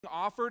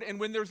offered and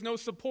when there's no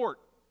support.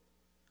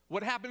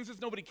 What happens is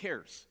nobody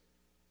cares.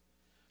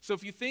 So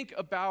if you think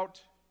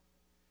about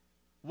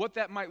what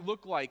that might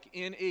look like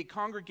in a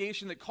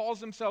congregation that calls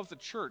themselves a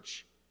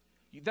church,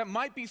 that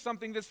might be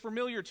something that's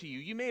familiar to you.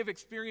 You may have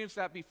experienced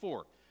that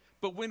before.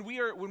 But when we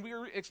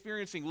are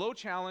experiencing low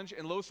challenge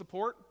and low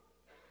support,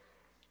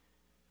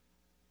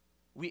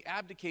 we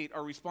abdicate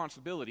our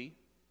responsibility,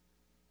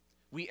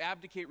 we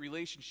abdicate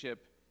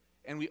relationship,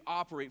 and we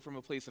operate from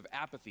a place of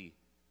apathy.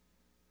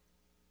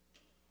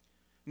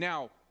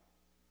 Now,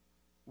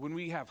 when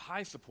we have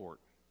high support,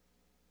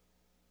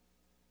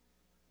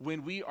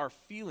 when we are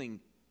feeling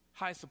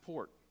high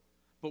support,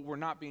 but we're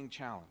not being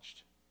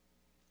challenged,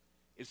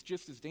 it's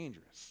just as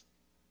dangerous.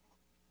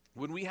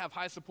 When we have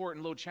high support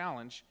and low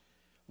challenge,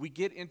 we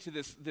get into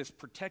this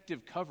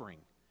protective covering.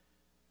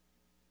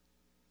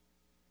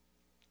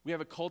 We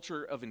have a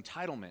culture of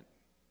entitlement,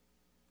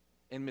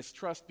 and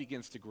mistrust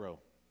begins to grow.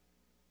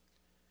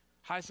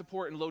 High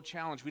support and low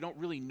challenge, we don't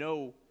really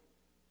know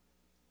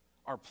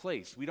our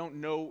place. We don't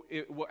know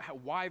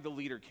why the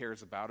leader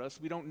cares about us.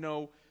 We don't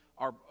know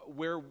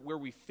where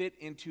we fit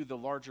into the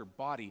larger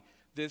body.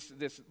 This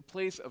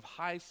place of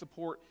high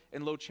support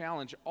and low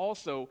challenge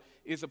also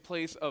is a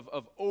place of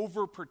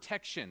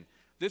overprotection.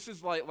 This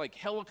is like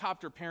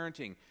helicopter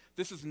parenting.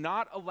 This is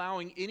not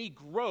allowing any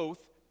growth,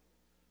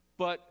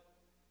 but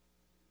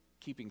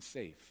keeping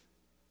safe.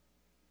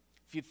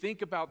 If you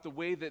think about the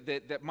way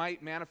that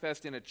might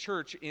manifest in a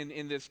church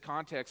in this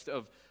context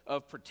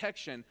of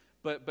protection,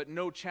 but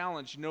no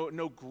challenge,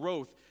 no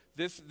growth,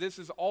 this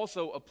is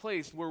also a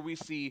place where we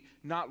see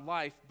not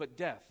life, but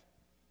death.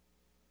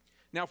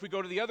 Now, if we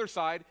go to the other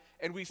side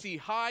and we see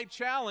high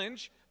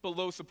challenge, but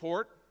low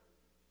support,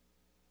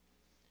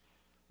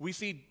 we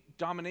see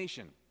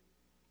domination.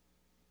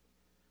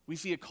 We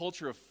see a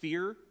culture of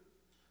fear.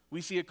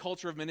 We see a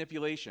culture of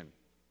manipulation.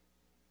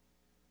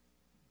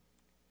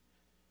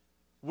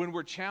 When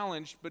we're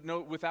challenged, but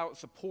without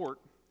support,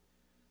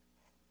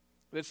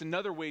 that's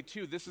another way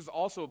too. This is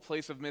also a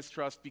place of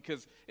mistrust,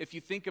 because if you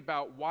think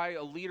about why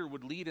a leader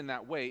would lead in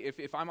that way,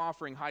 if I'm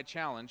offering high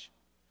challenge,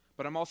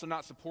 but I'm also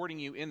not supporting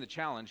you in the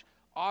challenge,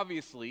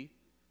 obviously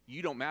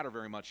you don't matter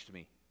very much to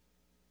me.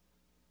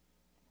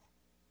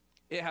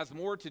 It has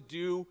less to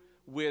do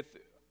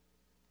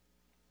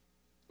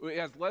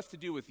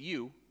with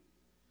you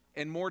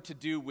and more to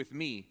do with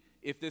me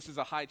if this is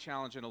a high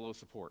challenge and a low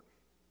support.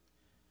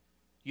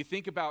 You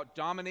think about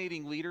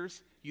dominating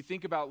leaders, you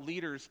think about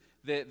leaders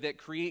that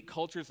create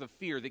cultures of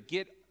fear,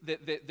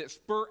 that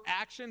spur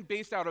action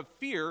based out of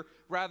fear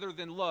rather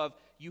than love.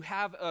 You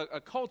have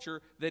a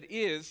culture that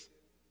is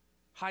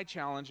high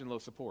challenge and low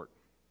support.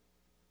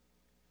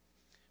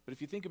 But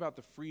if you think about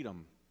the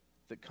freedom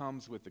that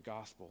comes with the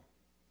gospel,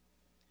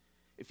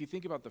 if you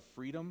think about the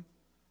freedom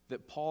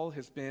that Paul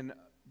has been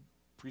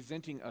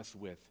presenting us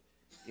with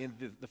in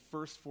the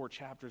first 4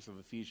 chapters of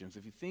Ephesians,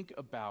 if you think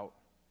about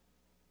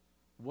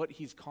what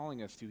he's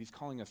calling us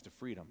to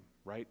freedom,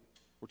 right?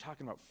 We're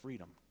talking about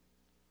freedom,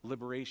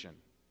 liberation.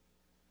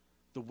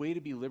 The way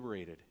to be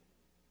liberated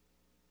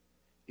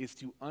is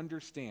to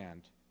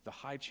understand the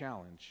high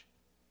challenge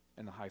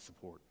and the high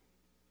support.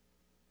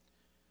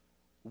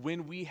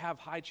 When we have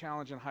high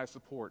challenge and high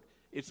support,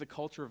 it's a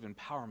culture of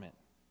empowerment.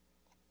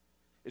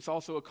 It's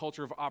also a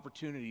culture of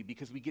opportunity,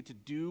 because we get to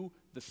do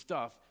the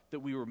stuff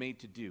that we were made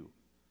to do.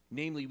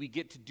 Namely, we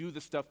get to do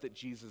the stuff that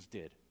Jesus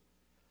did.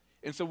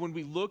 And so when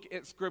we look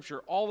at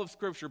Scripture, all of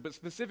Scripture, but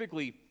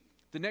specifically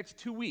the next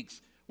 2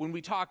 weeks, when we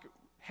talk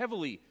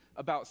heavily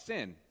about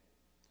sin,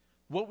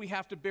 what we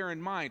have to bear in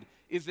mind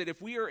is that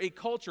if we are a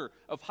culture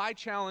of high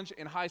challenge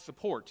and high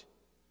support,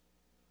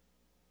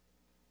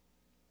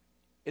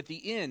 at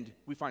the end,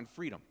 we find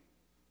freedom.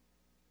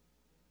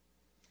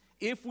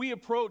 If we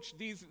approach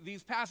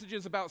these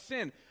passages about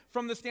sin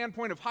from the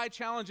standpoint of high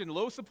challenge and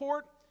low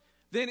support,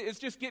 then it's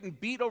just getting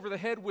beat over the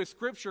head with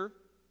Scripture,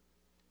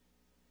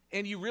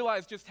 and you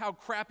realize just how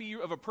crappy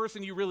of a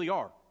person you really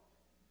are.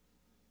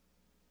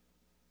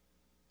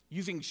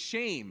 Using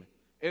shame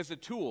as a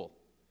tool,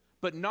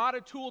 but not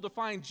a tool to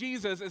find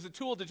Jesus, as a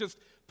tool to just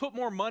put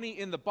more money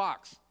in the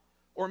box,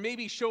 or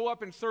maybe show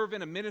up and serve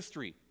in a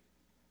ministry.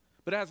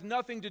 But it has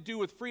nothing to do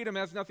with freedom,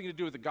 it has nothing to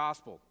do with the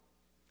gospel.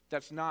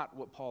 That's not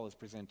what Paul is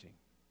presenting.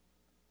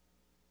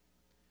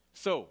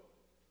 So,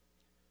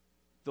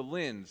 the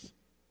lens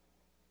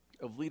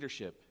of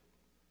leadership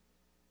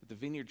at the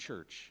Vineyard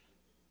Church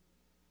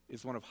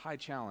is one of high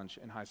challenge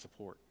and high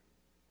support.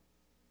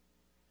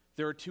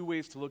 There are 2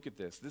 ways to look at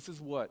this. This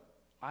is what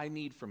I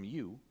need from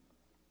you,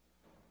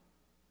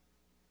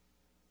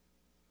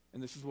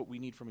 and this is what we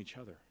need from each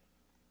other.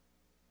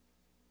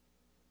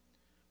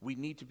 We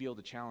need to be able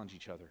to challenge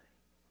each other.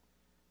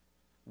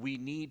 We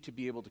need to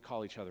be able to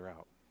call each other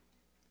out.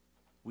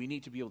 We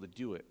need to be able to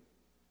do it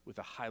with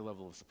a high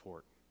level of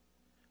support.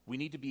 We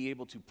need to be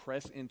able to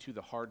press into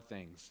the hard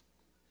things.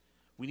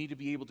 We need to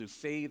be able to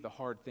say the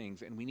hard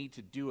things, and we need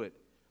to do it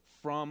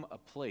from a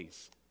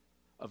place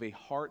of a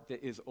heart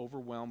that is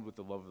overwhelmed with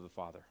the love of the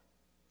Father.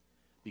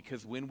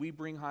 Because when we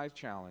bring high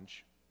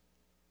challenge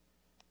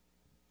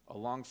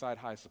alongside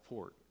high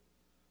support,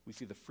 we we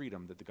see the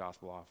freedom that the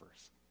gospel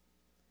offers.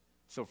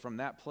 So from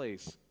that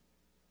place,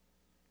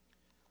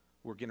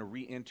 we're going to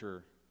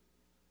re-enter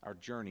our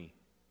journey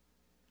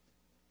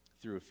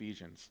through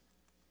Ephesians.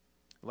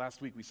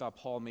 Last week we saw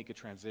Paul make a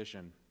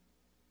transition.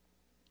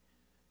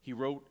 He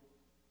wrote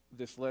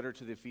this letter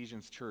to the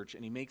Ephesians church,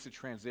 and he makes a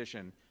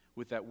transition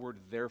with that word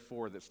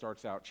therefore that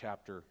starts out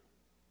chapter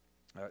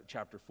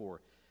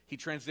 4. He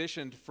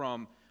transitioned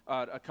from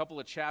a couple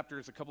of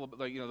chapters,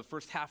 the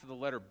first half of the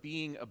letter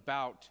being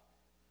about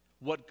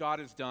what God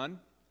has done,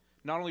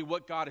 not only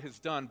what God has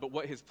done, but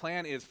what his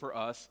plan is for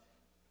us.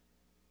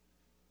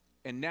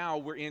 And now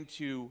we're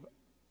into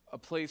a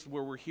place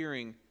where we're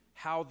hearing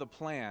how the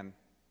plan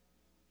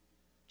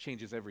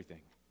changes everything.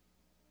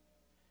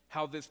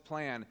 How this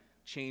plan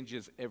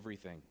changes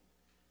everything.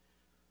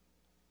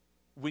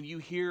 When you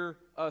hear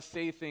us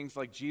say things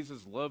like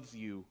Jesus loves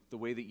you the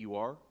way that you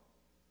are,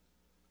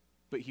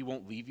 but he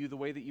won't leave you the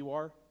way that you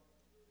are,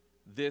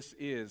 this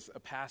is a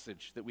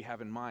passage that we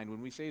have in mind when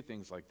we say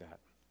things like that.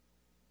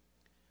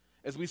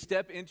 As we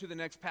step into the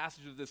next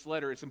passage of this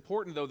letter, it's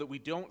important, though, that we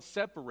don't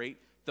separate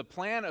the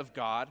plan of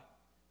God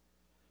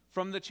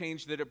from the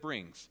change that it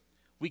brings.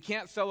 We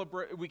can't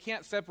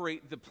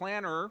separate the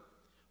planner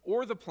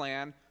or the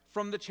plan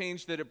from the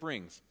change that it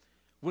brings.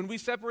 When we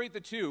separate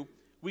the two,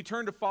 we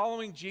turn to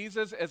following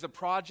Jesus as a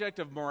project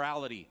of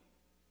morality.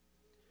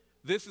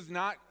 This is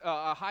not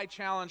a high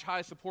challenge,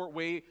 high support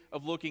way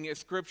of looking at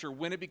Scripture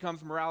when it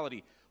becomes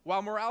morality.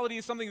 While morality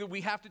is something that we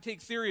have to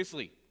take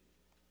seriously,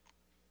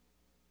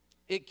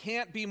 it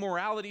can't be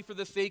morality for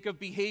the sake of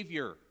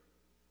behavior,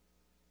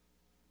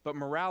 but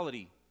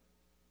morality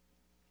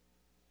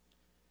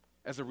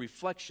as a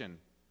reflection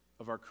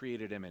of our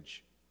created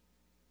image.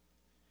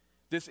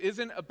 This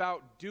isn't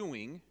about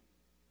doing.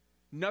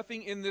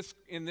 Nothing in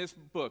this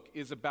book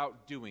is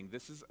about doing.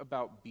 This is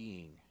about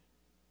being.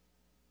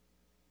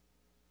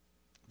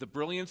 The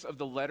brilliance of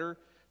the letter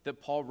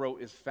that Paul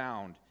wrote is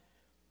found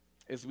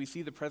as we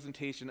see the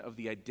presentation of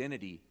the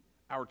identity,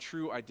 our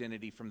true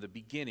identity from the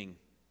beginning.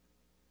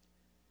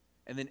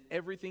 And then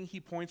everything he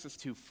points us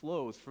to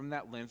flows from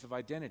that lens of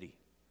identity.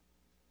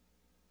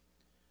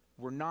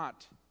 We're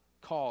not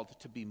called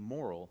to be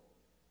moral,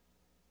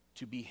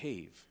 to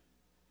behave.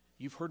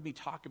 You've heard me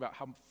talk about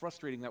how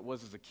frustrating that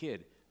was as a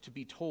kid, to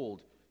be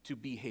told to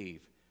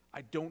behave.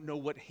 I don't know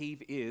what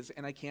have is,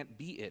 and I can't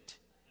be it.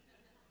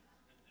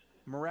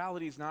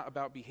 Morality is not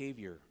about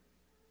behavior.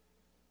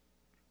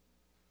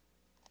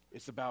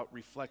 It's about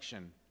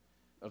reflection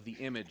of the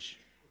image.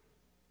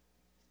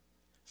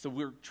 So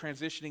we're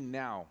transitioning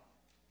now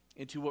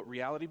into what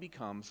reality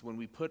becomes when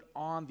we put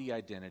on the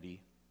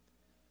identity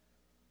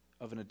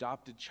of an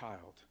adopted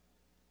child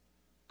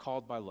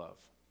called by love.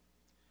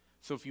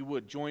 So if you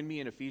would, join me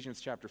in Ephesians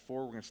chapter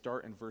 4. We're going to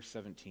start in verse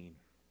 17.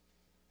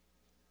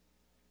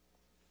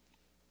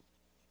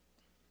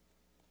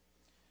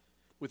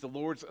 With the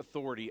Lord's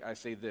authority, I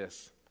say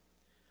this: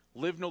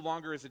 live no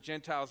longer as the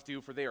Gentiles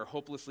do, for they are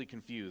hopelessly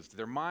confused.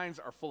 Their minds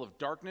are full of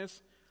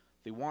darkness.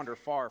 They wander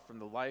far from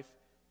the life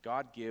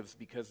God gives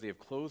because they have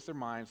closed their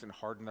minds and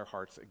hardened their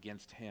hearts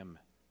against him.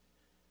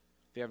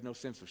 They have no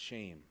sense of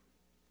shame.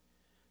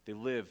 They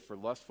live for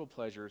lustful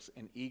pleasures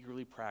and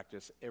eagerly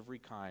practice every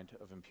kind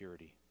of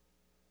impurity.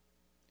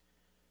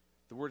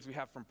 The words we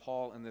have from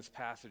Paul in this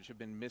passage have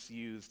been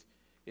misused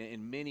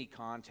in many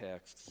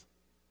contexts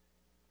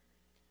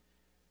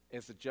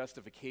as a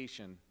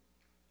justification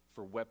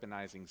for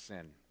weaponizing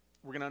sin.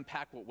 We're going to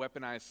unpack what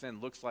weaponized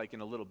sin looks like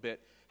in a little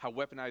bit, how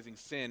weaponizing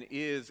sin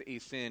is a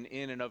sin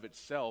in and of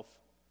itself.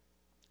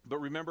 But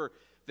remember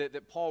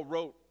that Paul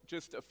wrote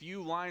just a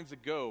few lines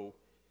ago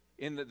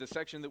in the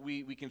section that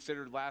we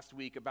considered last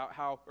week about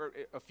how, or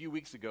a few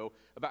weeks ago,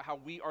 about how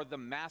we are the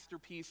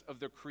masterpiece of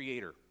the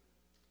Creator.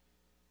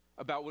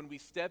 About when we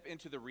step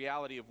into the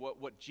reality of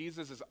what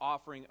Jesus is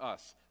offering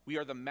us. We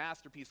are the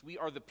masterpiece. We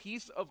are the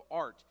piece of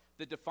art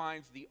that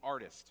defines the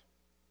artist.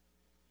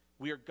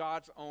 We are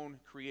God's own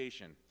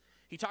creation.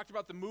 He talked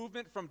about the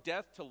movement from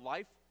death to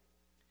life.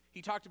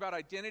 He talked about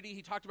identity.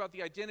 He talked about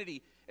the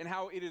identity and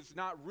how it is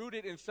not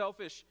rooted in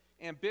selfish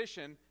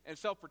ambition and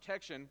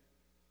self-protection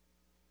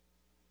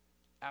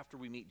after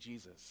we meet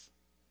Jesus.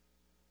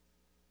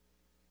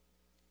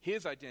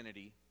 His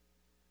identity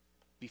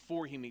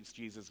before he meets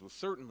Jesus was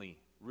certainly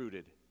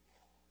rooted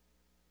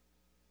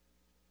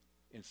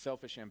in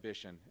selfish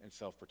ambition and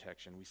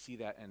self-protection. We see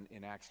that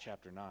in Acts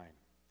chapter 9.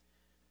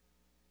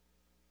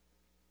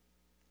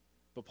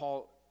 But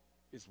Paul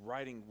is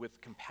writing with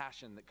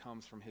compassion that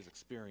comes from his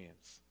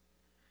experience.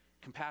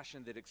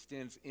 Compassion that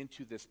extends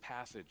into this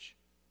passage.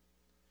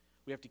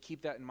 We have to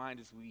keep that in mind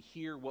as we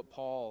hear what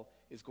Paul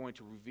is going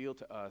to reveal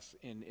to us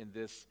in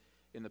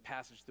the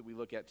passage that we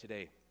look at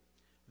today.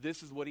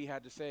 This is what he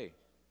had to say.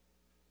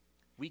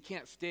 We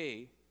can't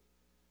stay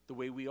the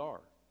way we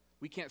are.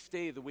 We can't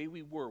stay the way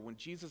we were. When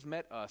Jesus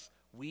met us,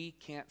 we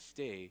can't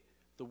stay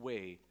the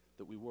way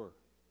that we were.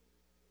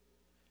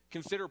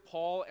 Consider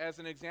Paul as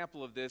an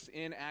example of this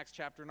in Acts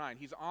chapter 9.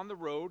 He's on the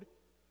road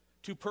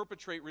to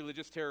perpetrate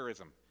religious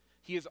terrorism.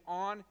 He is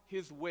on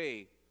his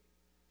way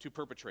to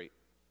perpetrate.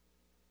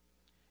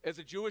 As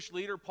a Jewish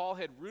leader, Paul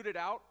had rooted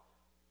out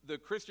the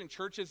Christian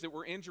churches that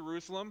were in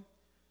Jerusalem,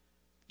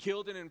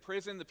 killed and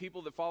imprisoned the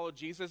people that followed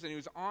Jesus, and he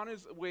was on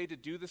his way to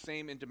do the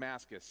same in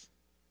Damascus.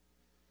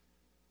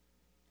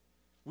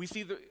 We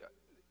see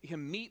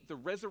him meet the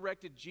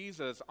resurrected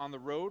Jesus on the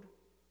road,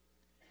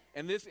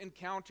 and this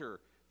encounter,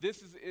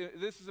 this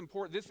is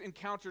important, this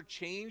encounter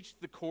changed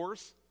the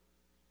course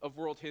of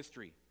world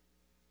history.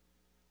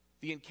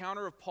 The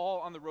encounter of Paul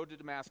on the road to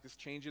Damascus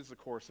changes the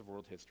course of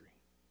world history.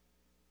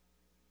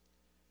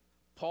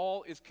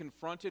 Paul is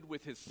confronted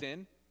with his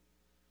sin.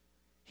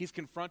 He's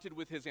confronted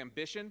with his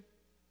ambition.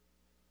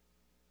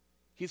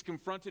 He's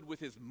confronted with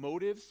his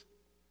motives,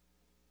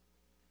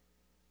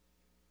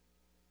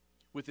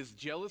 with his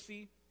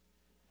jealousy,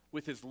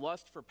 with his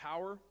lust for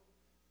power.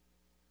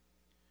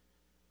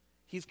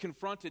 He's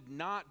confronted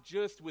not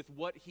just with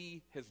what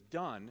he has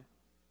done,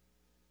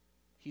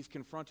 he's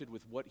confronted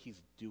with what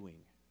he's doing.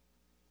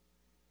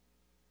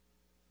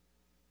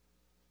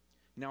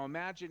 Now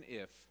imagine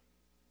if,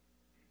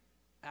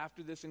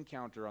 after this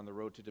encounter on the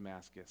road to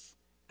Damascus,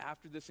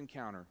 after this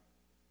encounter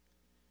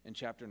in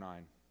chapter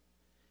 9,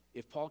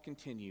 if Paul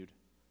continued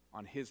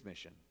on his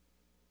mission.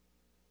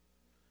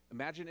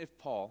 Imagine if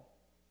Paul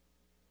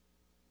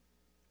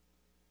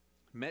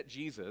met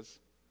Jesus,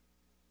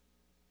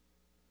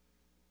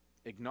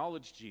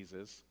 acknowledged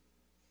Jesus,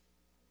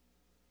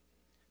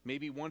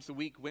 maybe once a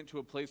week went to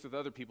a place with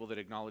other people that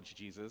acknowledged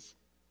Jesus,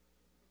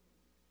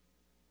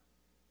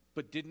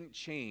 but didn't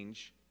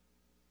change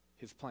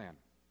his plan.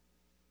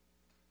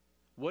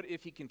 What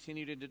if he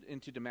continued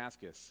into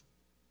Damascus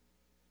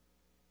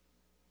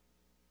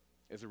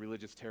as a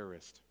religious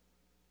terrorist?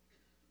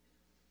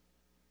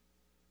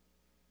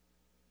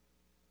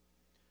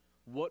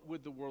 What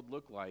would the world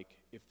look like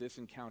if this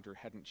encounter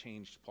hadn't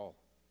changed Paul?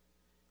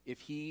 If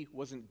he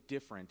wasn't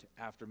different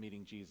after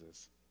meeting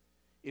Jesus?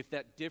 If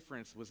that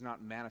difference was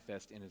not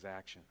manifest in his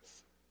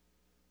actions?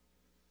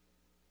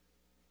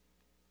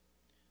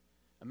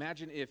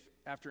 Imagine if,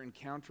 after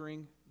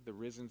encountering the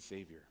risen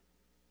Savior,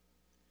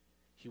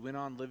 he went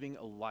on living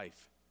a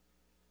life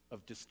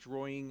of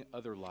destroying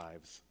other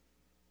lives,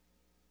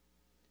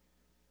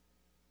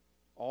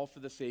 all for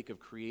the sake of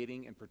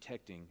creating and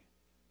protecting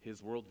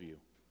his worldview.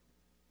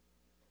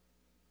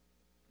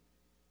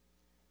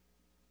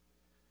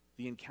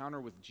 The encounter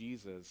with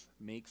Jesus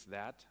makes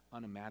that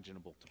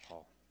unimaginable to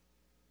Paul.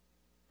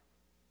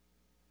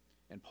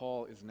 And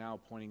Paul is now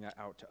pointing that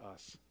out to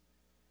us.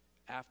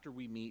 After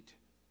we meet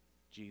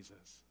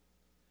Jesus,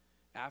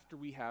 after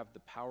we have the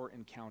power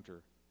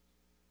encounter,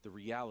 the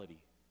reality,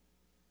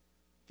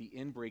 the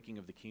inbreaking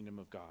of the kingdom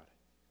of God,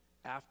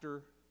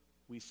 after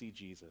we see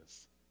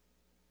Jesus,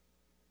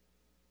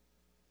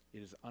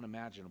 it is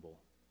unimaginable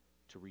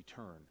to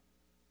return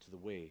to the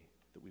way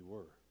that we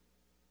were.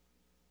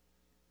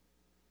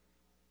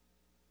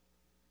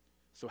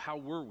 So how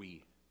were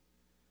we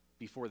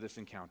before this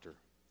encounter?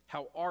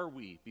 How are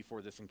we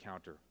before this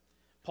encounter?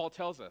 Paul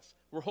tells us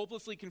we're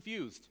hopelessly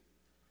confused,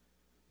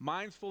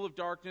 minds full of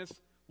darkness,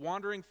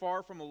 wandering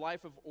far from a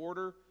life of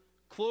order,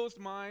 closed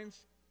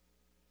minds,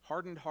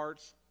 hardened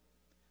hearts,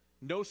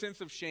 no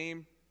sense of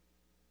shame,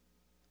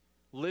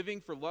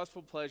 living for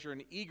lustful pleasure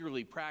and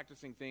eagerly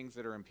practicing things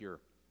that are impure.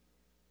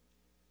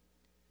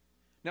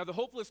 Now, the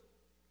hopeless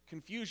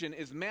confusion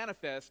is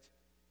manifest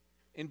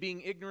in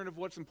being ignorant of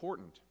what's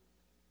important.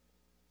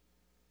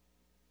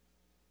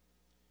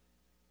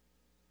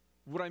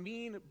 What I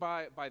mean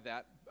by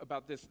that,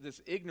 about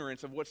this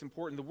ignorance of what's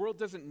important, the world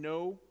that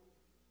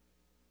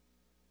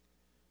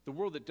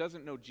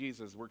doesn't know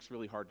Jesus works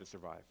really hard to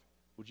survive.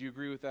 Would you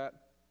agree with that?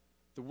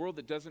 The world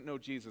that doesn't know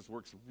Jesus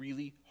works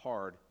really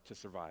hard to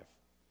survive.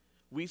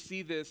 We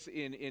see this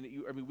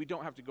we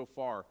don't have to go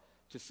far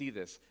to see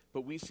this,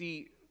 but we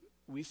see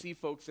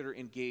folks that are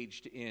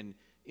engaged in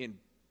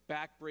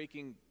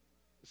back-breaking,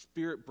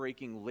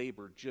 spirit-breaking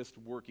labor just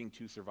working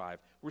to survive.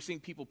 We're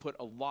seeing people put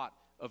a lot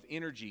of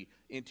energy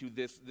into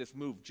this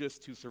move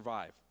just to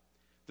survive.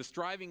 The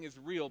striving is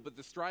real, but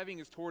the striving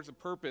is towards a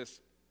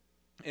purpose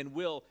and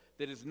will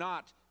that is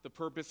not the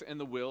purpose and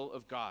the will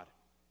of God.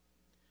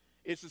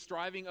 It's the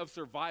striving of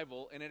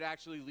survival, and it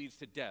actually leads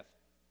to death.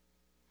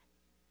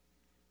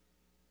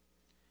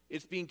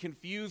 It's being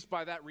confused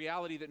by that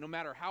reality that no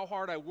matter how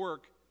hard I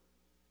work,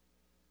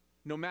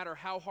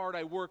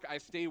 I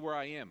stay where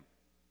I am.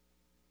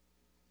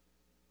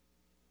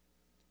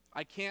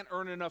 I can't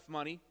earn enough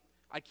money.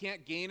 I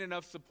can't gain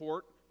enough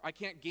support. I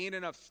can't gain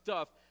enough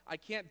stuff. I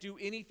can't do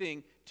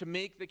anything to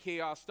make the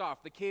chaos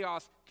stop. The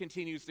chaos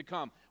continues to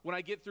come. When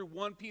I get through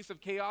one piece of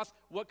chaos,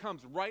 what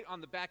comes right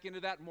on the back end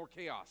of that? More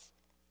chaos.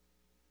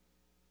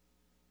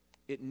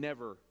 It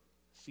never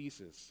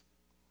ceases.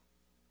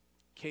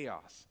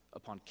 Chaos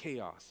upon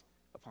chaos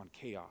upon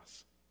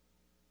chaos.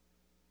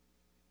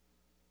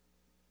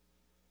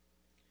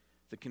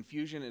 The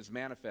confusion is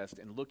manifest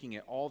in looking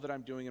at all that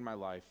I'm doing in my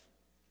life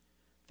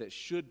that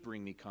should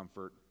bring me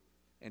comfort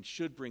and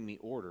should bring me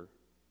order,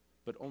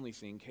 but only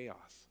seeing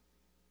chaos.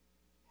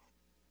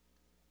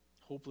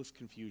 Hopeless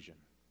confusion.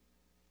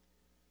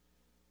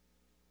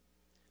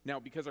 Now,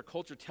 because our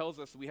culture tells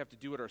us that we have to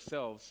do it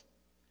ourselves,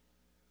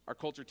 Our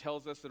culture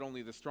tells us that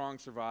only the strong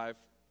survive.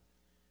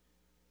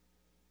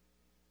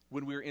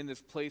 When we're in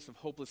this place of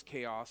hopeless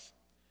chaos,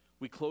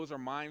 we close our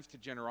minds to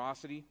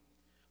generosity.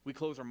 We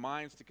close our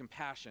minds to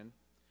compassion.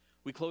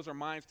 We close our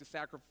minds to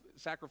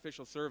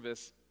sacrificial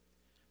service,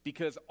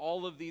 because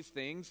all of these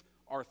things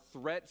are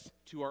threats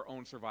to our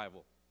own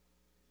survival.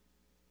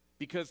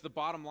 Because the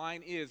bottom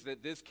line is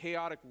that this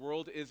chaotic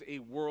world is a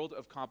world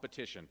of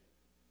competition.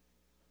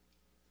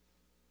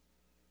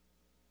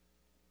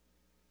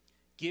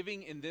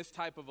 Giving in this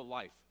type of a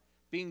life,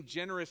 being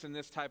generous in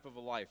this type of a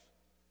life,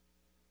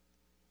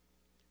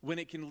 when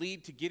it can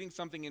lead to getting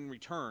something in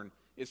return,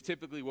 is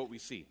typically what we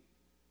see.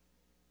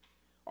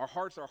 Our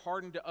hearts are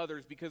hardened to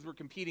others because we're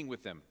competing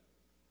with them.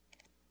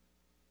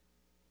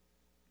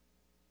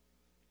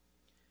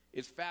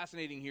 It's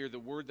fascinating here, the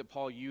word that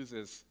Paul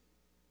uses,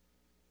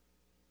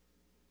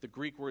 the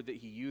Greek word that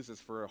he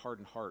uses for a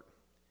hardened heart.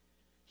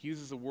 He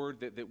uses a word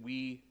that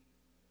we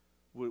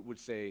would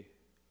say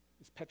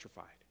is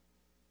petrified.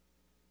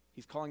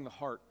 He's calling the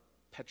heart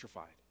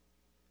petrified.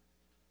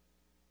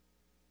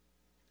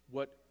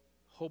 What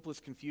hopeless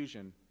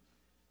confusion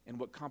and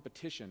what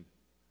competition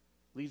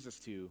leads us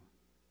to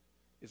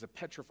is a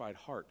petrified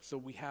heart. So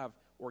we have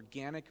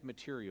organic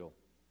material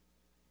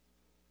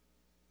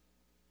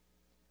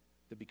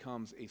that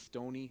becomes a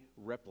stony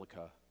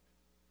replica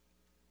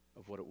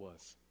of what it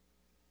was.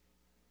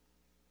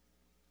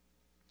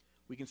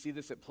 We can see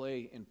this at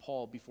play in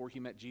Paul before he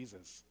met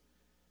Jesus.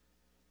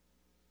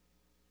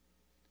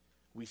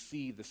 We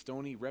see the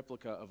stony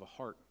replica of a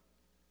heart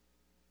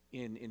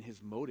in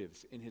his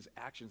motives, in his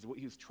actions, what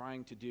he was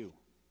trying to do.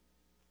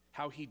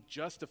 How he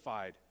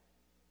justified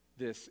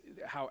this,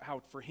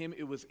 how for him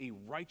it was a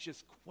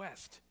righteous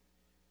quest,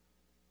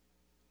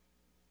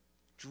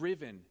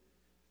 driven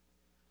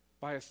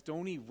by a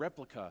stony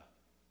replica.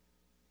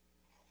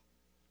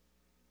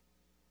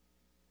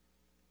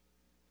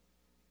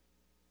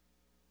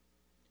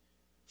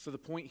 So the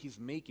point he's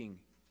making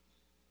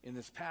in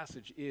this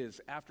passage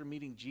is, after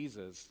meeting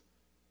Jesus,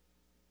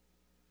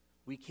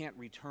 we can't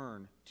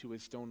return to a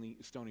stony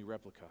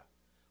replica.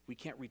 We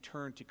can't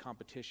return to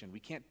competition. We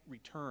can't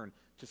return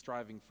to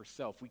striving for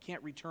self. We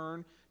can't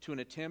return to an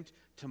attempt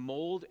to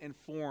mold and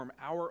form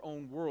our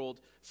own world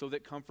so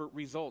that comfort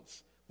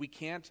results. We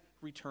can't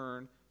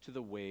return to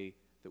the way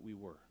that we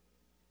were.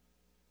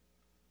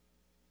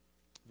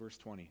 Verse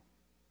 20.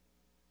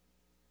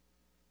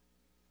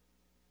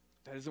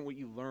 That isn't what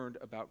you learned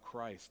about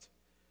Christ.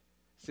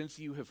 Since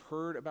you have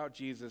heard about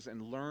Jesus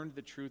and learned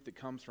the truth that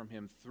comes from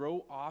him,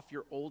 throw off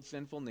your old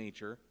sinful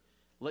nature.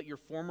 Let your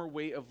former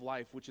way of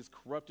life, which is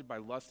corrupted by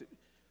lust,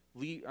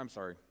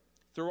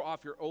 throw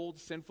off your old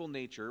sinful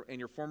nature and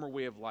your former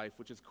way of life,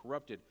 which is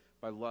corrupted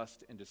by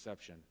lust and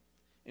deception.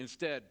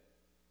 Instead,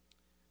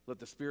 let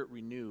the Spirit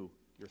renew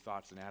your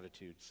thoughts and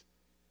attitudes.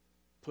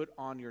 Put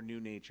on your new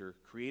nature,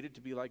 created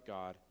to be like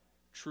God,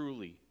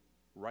 truly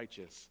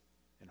righteous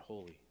and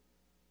holy.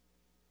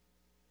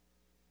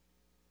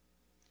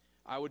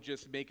 I would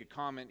just make a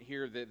comment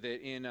here that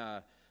in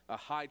a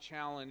high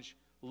challenge,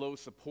 low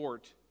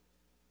support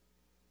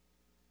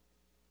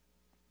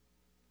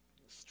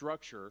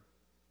structure,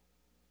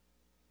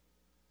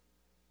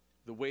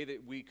 the way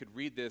that we could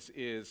read this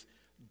is,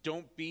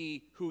 don't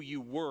be who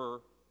you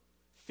were,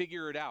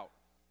 figure it out.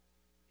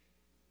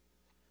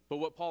 But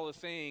what Paul is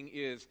saying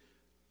is,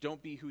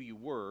 don't be who you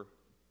were,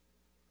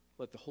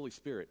 let the Holy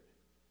Spirit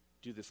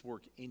do this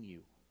work in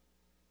you.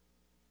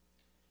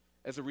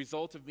 As a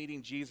result of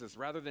meeting Jesus,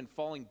 rather than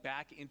falling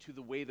back into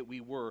the way that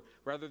we were,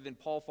 rather than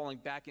Paul falling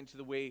back into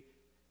the way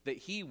that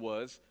he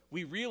was,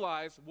 we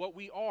realize what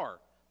we are.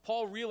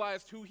 Paul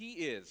realized who he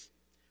is.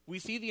 We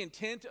see the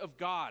intent of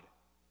God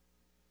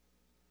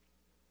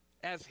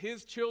as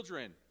his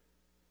children,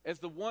 as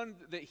the one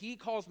that he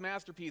calls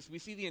masterpiece. We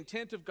see the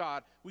intent of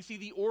God. We see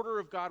the order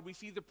of God. We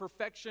see the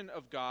perfection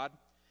of God.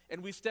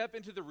 And we step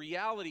into the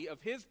reality of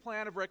his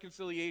plan of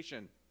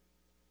reconciliation.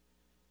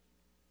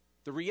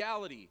 The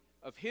reality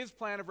of his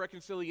plan of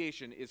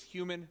reconciliation is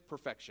human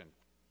perfection.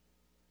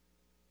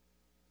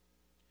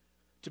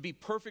 To be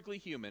perfectly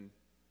human,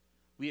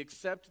 we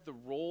accept the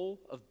role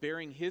of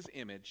bearing his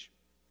image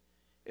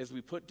as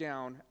we put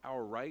down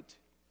our right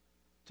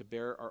to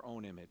bear our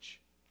own image.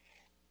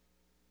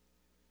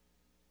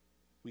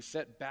 We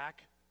set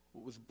back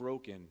what was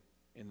broken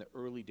in the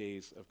early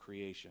days of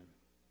creation.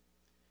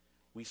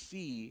 We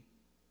see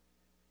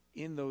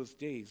in those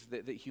days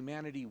that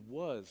humanity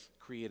was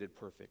created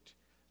perfect.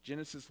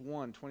 Genesis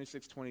 1,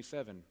 26,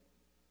 27.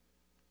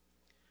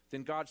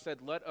 Then God said,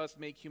 let us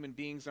make human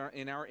beings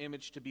in our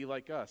image to be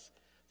like us.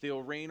 They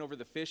will reign over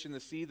the fish in the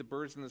sea, the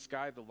birds in the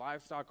sky, the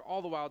livestock,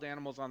 all the wild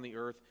animals on the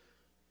earth,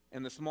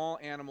 and the small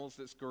animals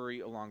that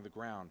scurry along the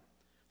ground.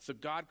 So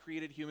God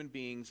created human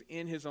beings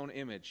in his own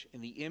image.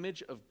 In the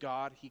image of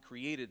God, he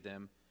created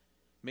them.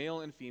 Male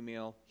and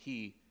female,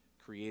 he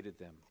created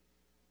them.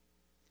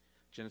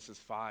 Genesis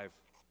 5.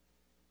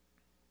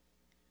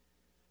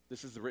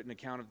 This is the written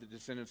account of the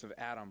descendants of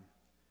Adam.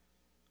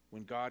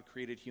 When God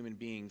created human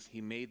beings,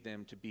 he made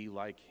them to be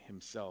like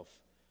himself.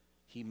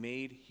 He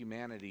made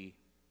humanity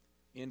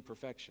in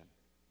perfection.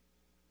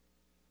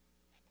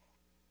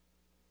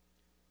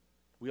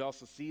 We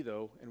also see,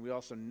 though, and we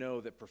also know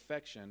that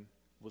perfection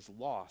was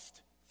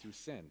lost through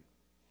sin.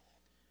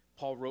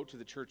 Paul wrote to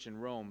the church in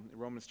Rome, in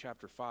Romans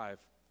chapter 5,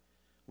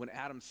 when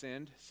Adam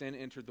sinned, sin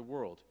entered the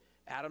world.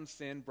 Adam's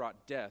sin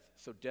brought death,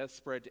 so death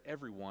spread to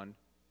everyone,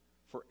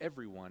 for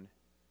everyone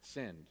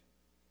sinned.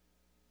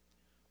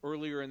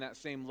 Earlier in that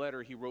same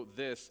letter, he wrote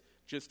this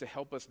just to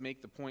help us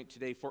make the point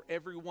today. For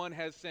everyone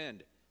has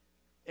sinned.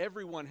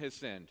 Everyone has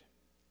sinned.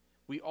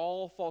 We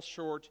all fall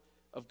short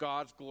of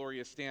God's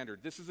glorious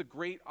standard. This is a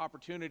great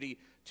opportunity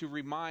to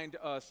remind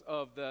us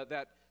of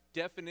that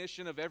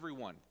definition of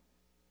everyone.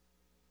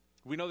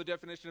 We know the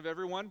definition of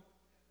everyone?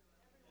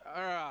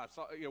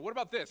 What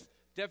about this?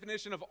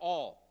 Definition of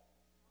all.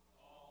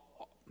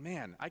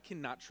 Man, I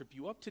cannot trip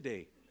you up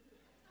today.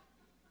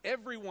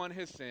 Everyone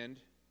has sinned.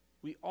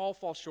 We all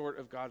fall short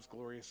of God's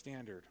glorious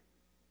standard.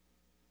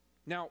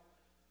 Now,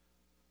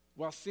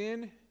 while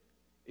sin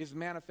is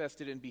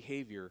manifested in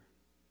behavior,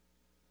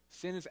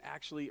 sin is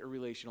actually a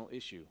relational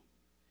issue.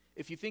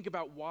 If you think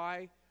about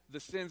why the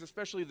sins,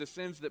 especially the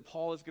sins that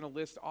Paul is going to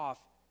list off,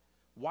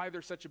 why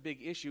they're such a big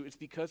issue, it's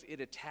because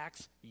it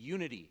attacks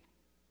unity.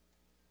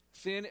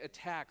 Sin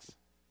attacks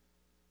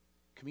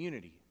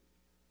community.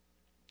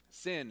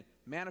 Sin,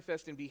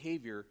 manifest in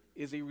behavior,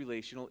 is a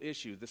relational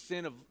issue.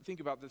 Think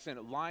about the sin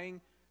of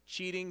lying,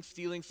 cheating,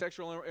 stealing,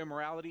 sexual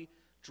immorality,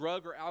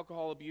 drug or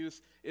alcohol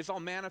abuse. It's all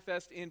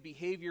manifest in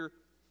behavior.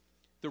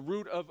 The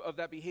root of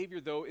that behavior,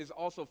 though, is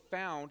also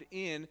found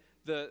in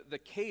the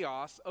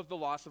chaos of the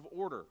loss of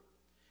order.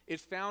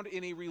 It's found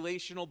in a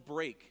relational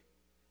break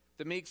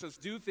that makes us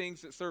do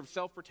things that serve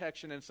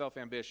self-protection and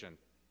self-ambition.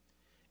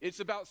 It's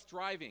about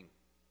striving,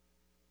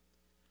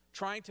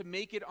 trying to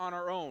make it on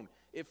our own.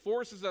 It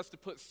forces us to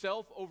put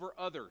self over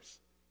others.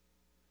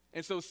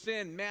 And so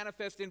sin,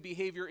 manifest in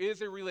behavior,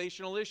 is a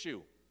relational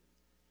issue.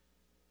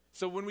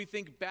 So when we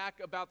think back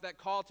about that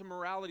call to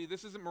morality,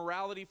 this isn't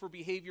morality for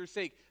behavior's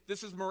sake.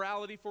 This is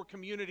morality for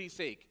community's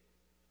sake.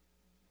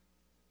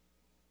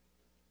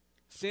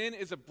 Sin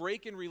is a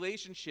break in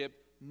relationship,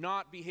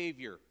 not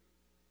behavior.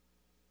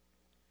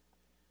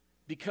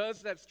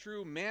 Because that's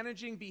true,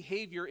 managing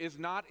behavior is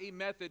not a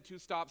method to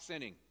stop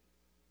sinning.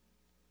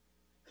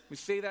 We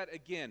say that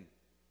again.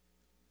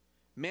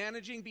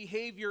 Managing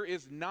behavior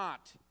is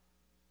not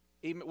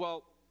it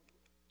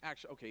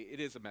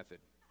is a method.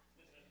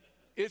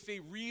 It's a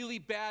really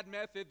bad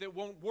method that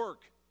won't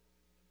work.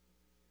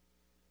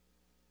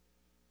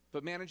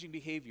 But managing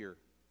behavior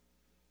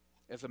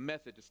as a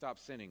method to stop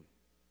sinning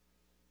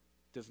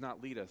does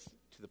not lead us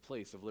to the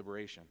place of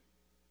liberation.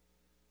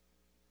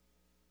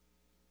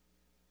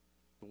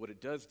 But what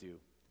it does do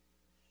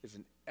is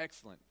an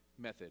excellent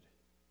method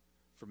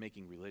for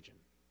making religion.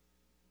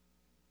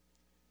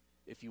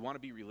 If you want to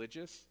be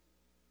religious,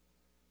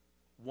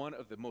 one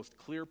of the most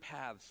clear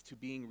paths to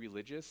being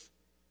religious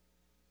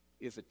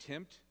is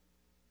attempt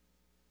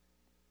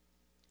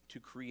to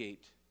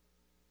create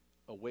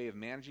a way of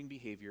managing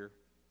behavior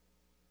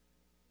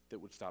that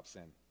would stop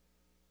sin.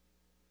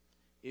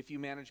 If you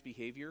manage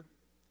behavior,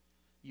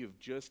 you've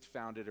just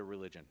founded a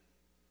religion.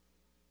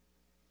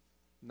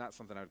 Not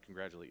something I would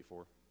congratulate you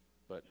for,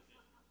 but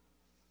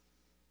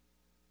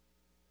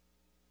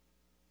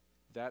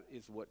that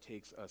is what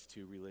takes us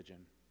to religion.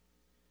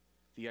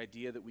 The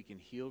idea that we can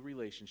heal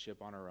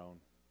relationship on our own,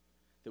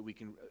 that we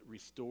can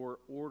restore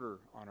order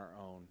on our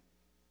own,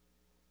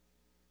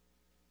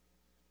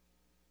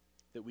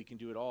 that we can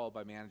do it all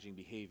by managing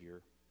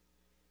behavior.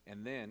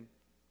 And then,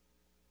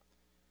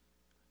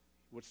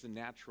 what's the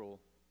natural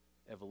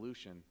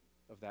evolution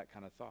of that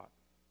kind of thought?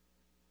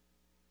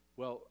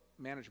 Well,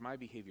 manage my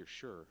behavior,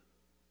 sure,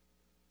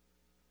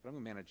 but I'm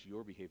going to manage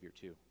your behavior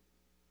too.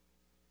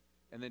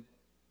 And then,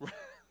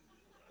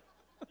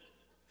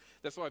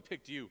 that's why I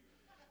picked you.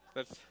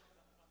 That's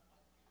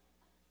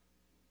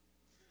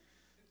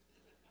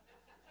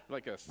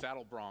like a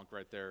saddle bronc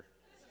right there.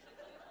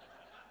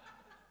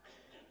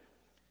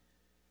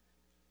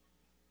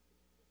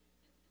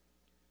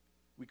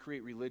 We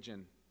create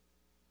religion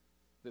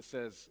that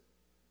says,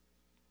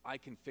 I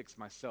can fix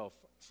myself,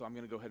 so I'm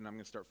going to go ahead and I'm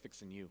going to start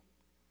fixing you.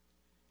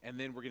 And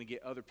then we're going to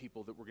get other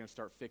people that we're going to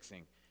start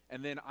fixing.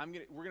 And then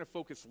we're going to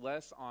focus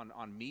less on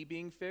me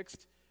being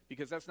fixed,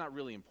 because that's not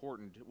really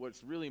important.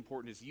 What's really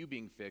important is you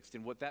being fixed.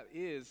 And what that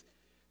is,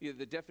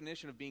 the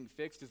definition of being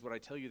fixed is what I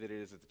tell you that it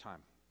is at the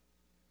time.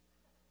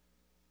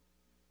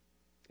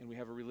 And we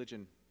have a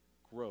religion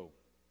grow.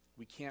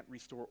 We can't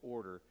restore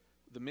order.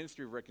 The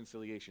ministry of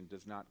reconciliation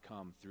does not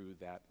come through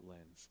that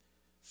lens.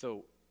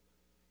 So,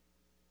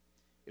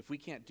 if we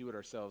can't do it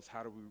ourselves,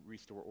 how do we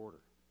restore order?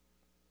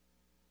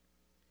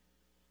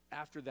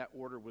 After that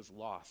order was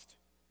lost,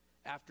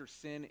 after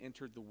sin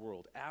entered the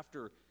world,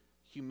 after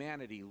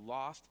humanity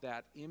lost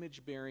that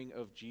image bearing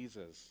of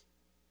Jesus,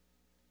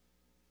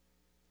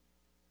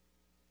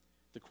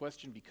 the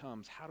question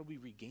becomes, how do we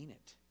regain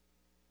it?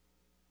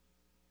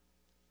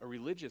 A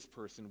religious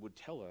person would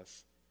tell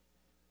us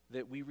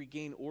that we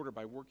regain order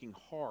by working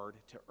hard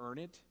to earn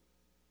it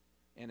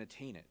and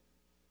attain it.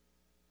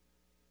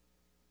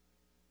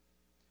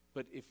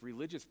 But if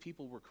religious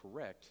people were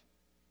correct,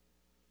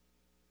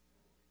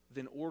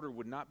 then order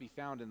would not be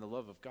found in the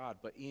love of God,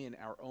 but in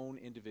our own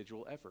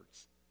individual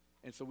efforts.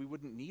 And so we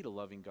wouldn't need a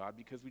loving God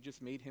because we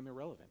just made him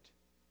irrelevant.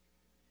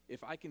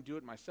 If I can do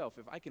it myself,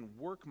 if I can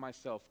work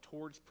myself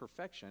towards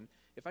perfection,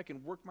 if I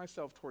can work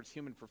myself towards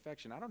human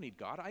perfection, I don't need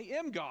God. I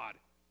am God.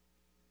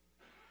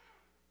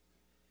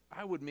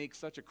 I would make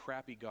such a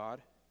crappy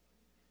God.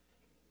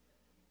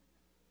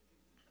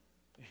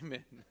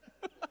 Amen.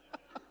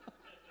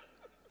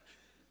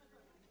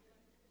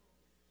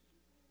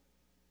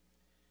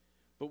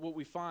 But what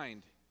we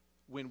find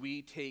when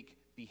we take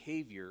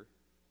behavior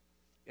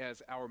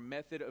as our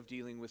method of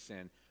dealing with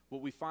sin,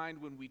 what we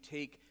find when we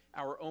take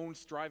our own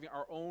striving,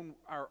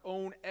 our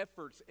own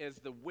efforts as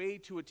the way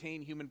to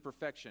attain human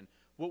perfection,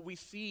 what we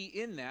see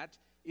in that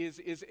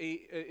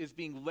is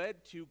being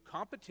led to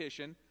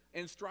competition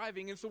and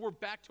striving, and so we're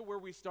back to where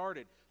we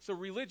started. So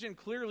religion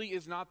clearly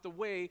is not the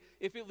way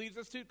if it leads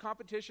us to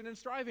competition and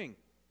striving.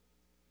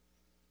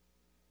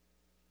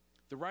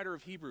 The writer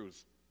of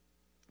Hebrews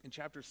in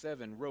chapter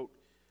 7 wrote,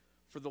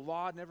 "For the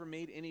law never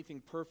made anything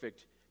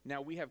perfect.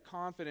 Now we have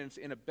confidence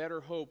in a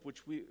better hope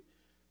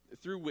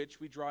through which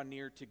we draw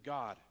near to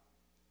God."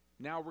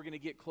 Now we're going to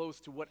get close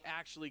to what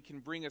actually can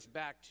bring us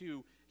back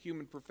to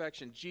human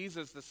perfection.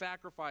 Jesus, the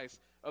sacrifice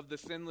of the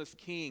sinless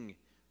King,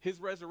 his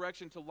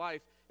resurrection to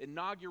life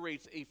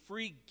inaugurates a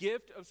free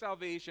gift of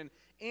salvation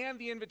and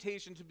the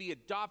invitation to be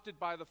adopted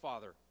by the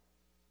Father.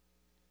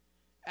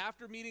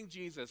 After meeting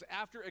Jesus,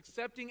 after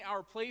accepting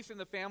our place in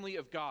the family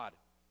of God,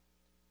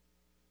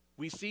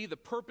 we see the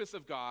purpose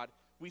of God,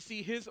 we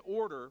see his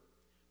order,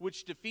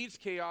 which defeats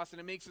chaos,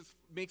 and it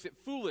makes it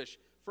foolish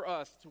for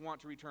us to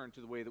want to return to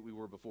the way that we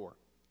were before.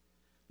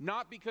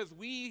 Not because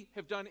we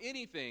have done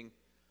anything,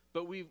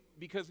 but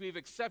because we've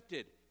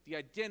accepted the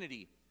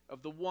identity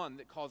of the one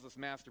that calls us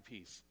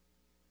masterpiece.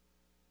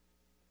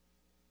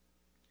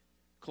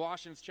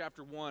 Colossians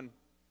chapter 1,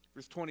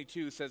 verse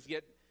 22 says,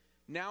 "Yet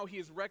now he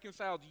has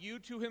reconciled you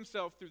to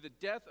himself through the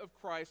death of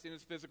Christ in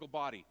his physical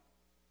body.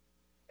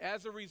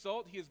 As a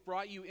result, he has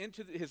brought you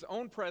into his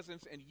own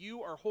presence, and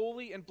you are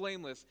holy and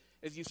blameless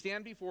as you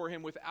stand before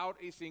him without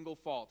a single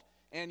fault.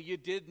 And you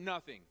did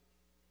nothing."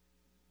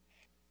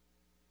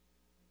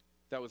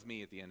 That was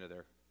me at the end of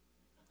there.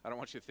 I don't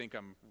want you to think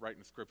I'm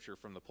writing scripture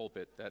from the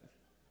pulpit. That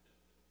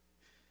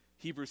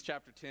Hebrews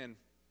chapter 10,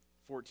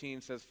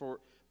 14 says,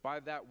 "For by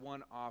that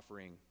one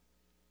offering,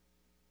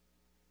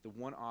 the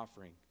one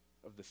offering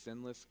of the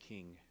sinless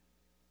King,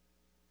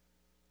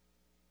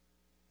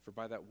 for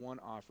by that one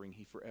offering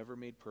he forever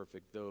made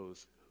perfect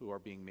those who are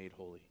being made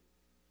holy."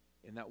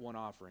 In that one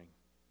offering,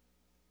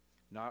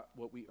 not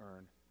what we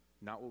earn,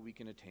 not what we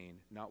can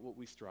attain, not what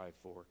we strive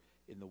for,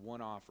 in the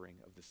one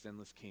offering of the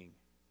sinless King,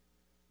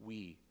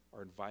 we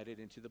are invited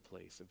into the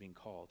place of being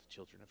called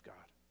children of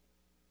God.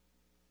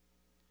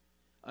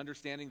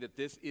 Understanding that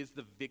this is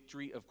the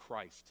victory of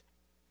Christ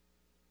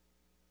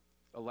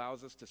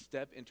allows us to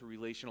step into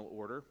relational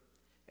order,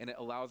 and it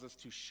allows us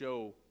to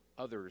show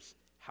others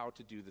how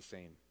to do the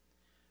same.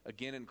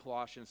 Again, in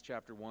Colossians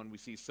chapter 1, we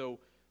see,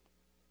 "So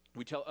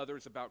we tell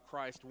others about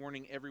Christ,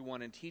 warning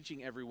everyone and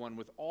teaching everyone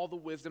with all the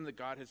wisdom that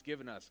God has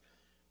given us.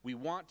 We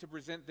want to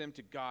present them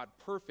to God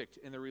perfect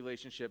in their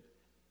relationship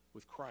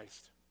with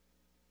Christ."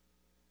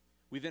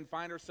 We then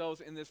find ourselves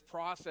in this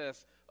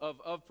process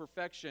of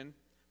perfection,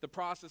 the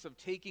process of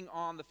taking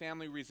on the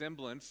family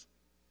resemblance,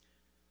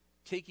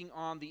 taking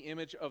on the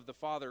image of the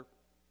Father.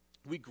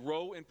 We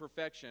grow in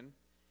perfection,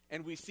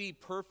 and we see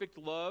perfect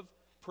love,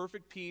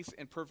 perfect peace,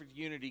 and perfect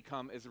unity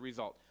come as a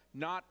result.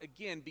 Not,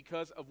 again,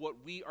 because of what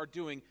we are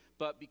doing,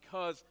 but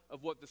because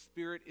of what the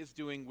Spirit is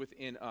doing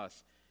within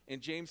us.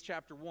 In James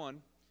chapter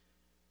 1,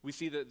 we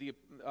see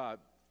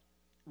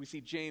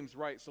James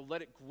write, "So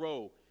let it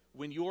grow.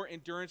 When your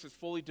endurance is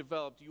fully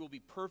developed, you will be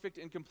perfect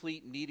and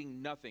complete,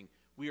 needing nothing."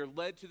 We are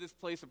led to this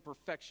place of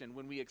perfection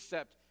when we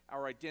accept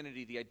our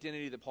identity, the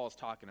identity that Paul is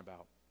talking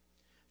about.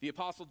 The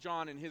Apostle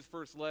John, in his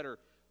first letter,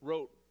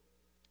 wrote,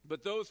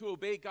 "But those who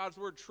obey God's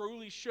word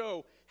truly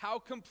show how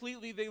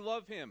completely they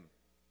love him.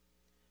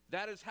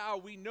 That is how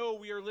we know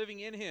we are living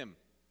in him."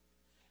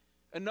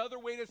 Another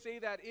way to say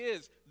that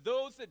is,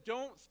 those that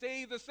don't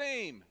stay the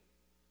same.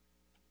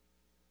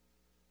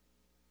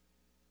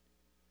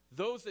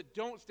 Those that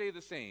don't stay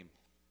the same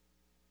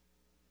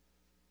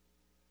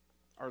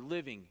are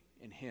living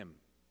in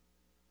him.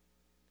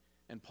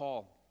 And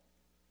Paul,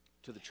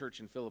 to the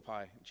church in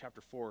Philippi, in chapter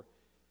 4,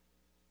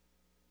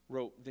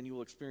 wrote, "Then you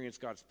will experience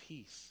God's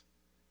peace,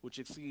 which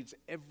exceeds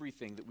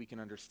everything that we can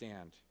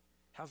understand."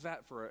 How's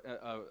that for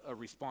a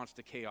response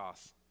to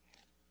chaos?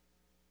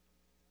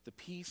 "The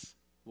peace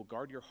will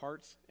guard your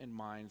hearts and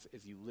minds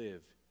as you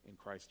live in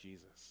Christ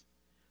Jesus."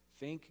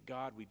 Thank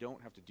God we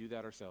don't have to do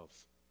that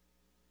ourselves.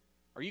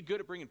 Are you good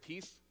at bringing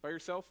peace by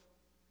yourself?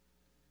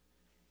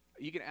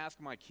 You can ask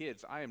my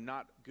kids. I am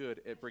not good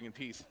at bringing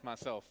peace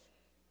myself.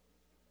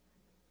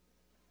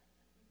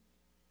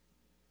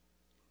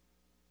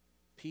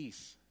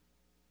 Peace,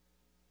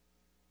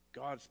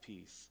 God's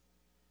peace,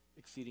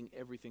 exceeding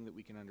everything that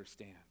we can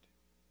understand.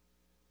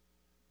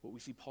 What we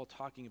see Paul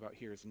talking about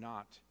here is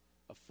not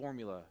a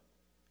formula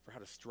for how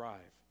to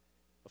strive,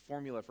 a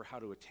formula for how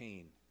to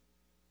attain.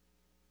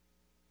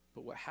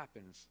 But what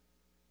happens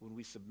when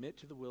we submit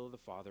to the will of the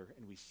Father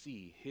and we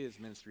see his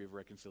ministry of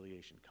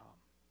reconciliation come?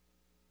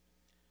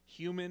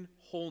 Human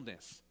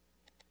wholeness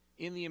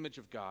in the image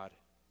of God,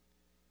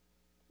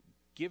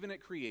 given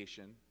at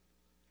creation,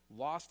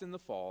 lost in the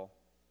fall,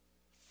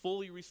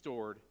 fully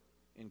restored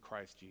in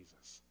Christ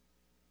Jesus.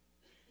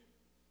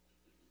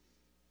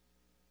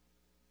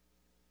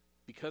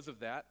 Because of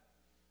that,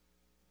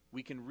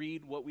 we can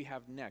read what we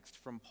have next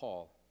from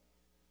Paul,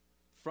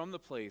 from the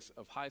place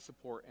of high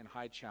support and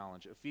high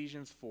challenge.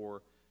 Ephesians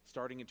 4,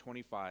 starting in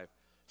 25.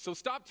 So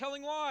stop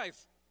telling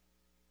lies.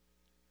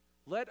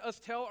 Let us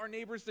tell our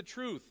neighbors the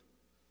truth,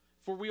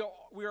 for we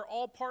are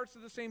all parts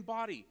of the same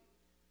body.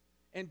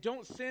 And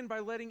don't sin by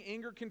letting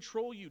anger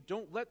control you.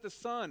 Don't let the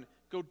sun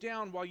go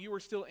down while you are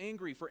still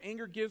angry, for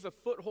anger gives a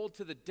foothold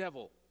to the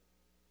devil.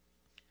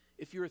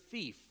 If you're a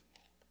thief,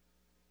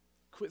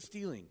 quit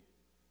stealing.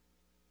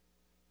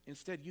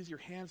 Instead, use your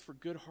hands for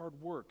good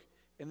hard work,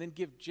 and then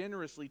give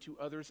generously to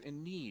others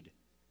in need.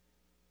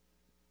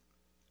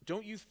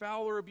 Don't use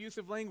foul or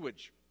abusive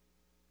language.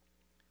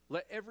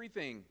 Let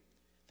everything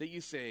that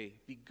you say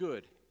be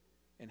good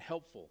and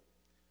helpful,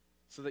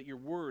 so that your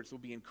words will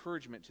be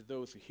encouragement to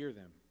those who hear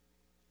them.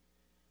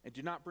 And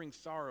do not bring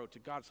sorrow to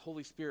God's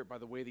Holy Spirit by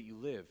the way that you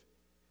live.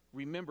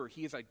 Remember,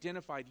 he has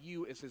identified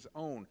you as his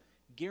own,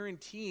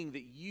 guaranteeing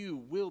that you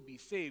will be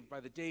saved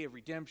by the day of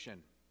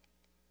redemption.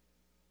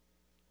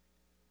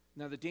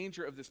 Now, the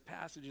danger of this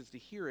passage is to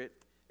hear it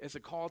as a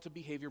call to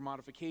behavior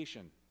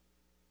modification.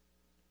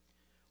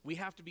 We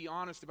have to be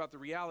honest about the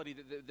reality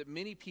that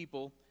many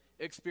people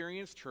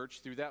experience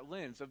church through that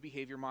lens of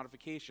behavior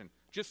modification.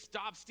 Just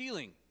stop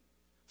stealing.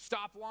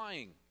 Stop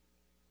lying.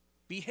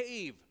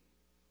 Behave.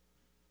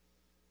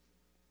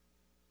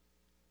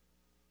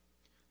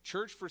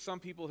 Church, for some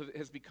people,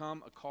 has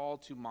become a call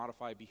to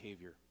modify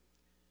behavior,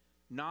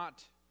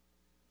 not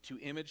to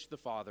image the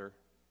Father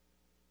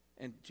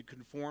and to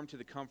conform to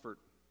the comfort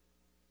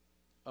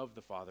of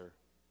the Father,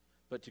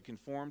 but to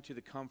conform to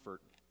the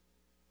comfort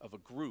of a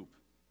group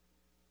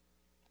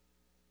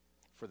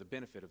for the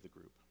benefit of the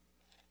group.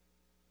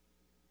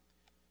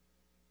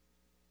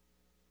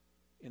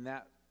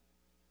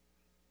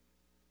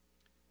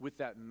 With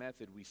that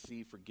method, we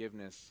see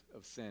forgiveness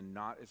of sin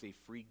not as a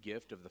free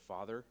gift of the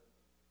Father,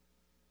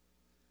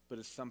 but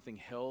as something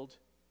held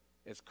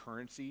as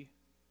currency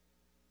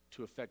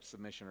to effect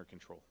submission or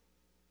control.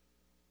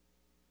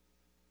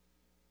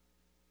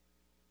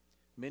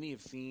 Many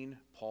have seen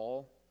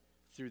Paul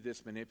through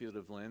this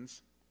manipulative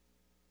lens,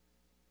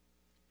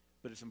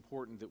 but it's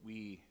important that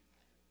we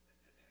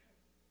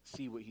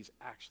see what he's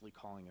actually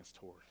calling us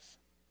towards.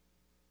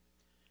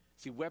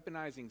 See,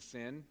 weaponizing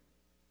sin,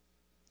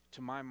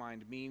 to my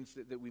mind, means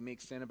that we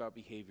make sin about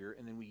behavior,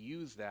 and then we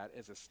use that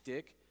as a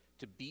stick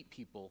to beat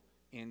people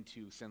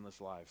into sinless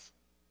lives.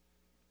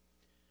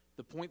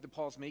 The point that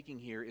Paul's making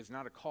here is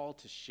not a call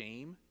to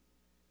shame,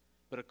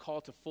 but a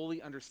call to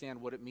fully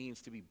understand what it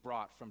means to be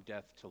brought from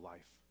death to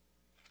life.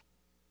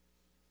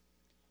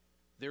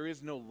 There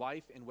is no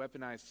life in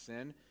weaponized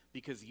sin,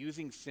 because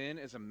using sin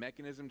as a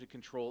mechanism to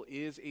control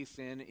is a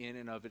sin in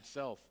and of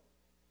itself.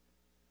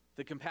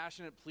 The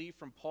compassionate plea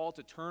from Paul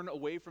to turn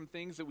away from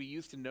things that we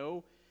used to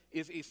know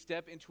is a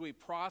step into a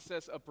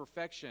process of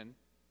perfection.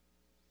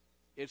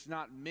 It's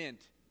not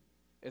meant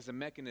as a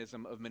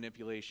mechanism of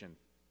manipulation.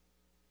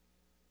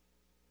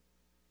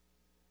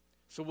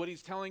 So what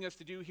he's telling us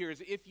to do here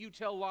is, if you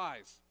tell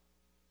lies,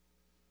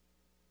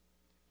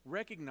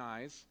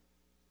 recognize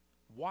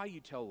why you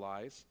tell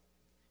lies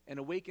and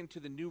awaken to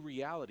the new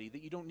reality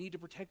that you don't need to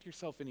protect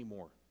yourself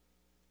anymore,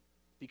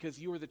 because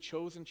you are the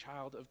chosen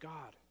child of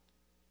God.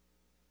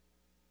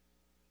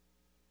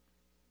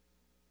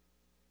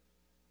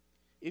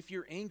 If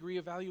you're angry,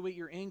 evaluate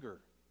your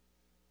anger.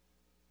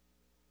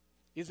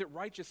 Is it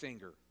righteous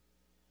anger?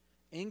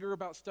 Anger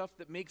about stuff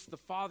that makes the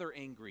Father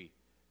angry,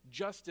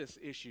 justice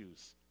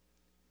issues?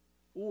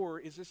 Or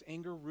is this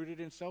anger rooted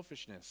in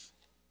selfishness?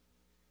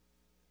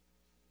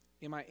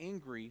 Am I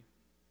angry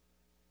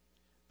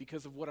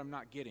because of what I'm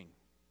not getting?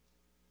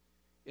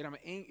 Am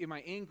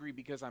I angry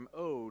because I'm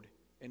owed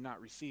and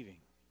not receiving?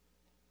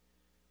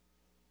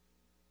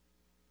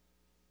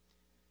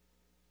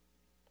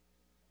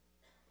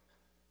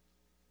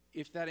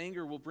 If that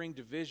anger will bring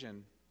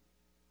division,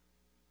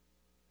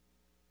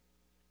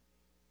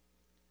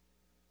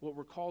 what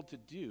we're called to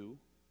do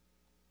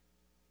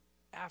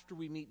after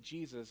we meet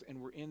Jesus and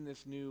we're in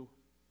this new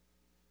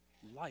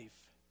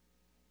life,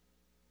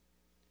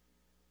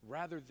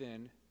 rather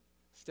than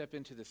step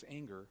into this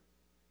anger,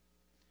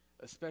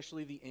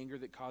 especially the anger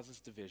that causes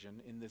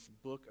division in this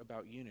book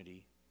about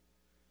unity,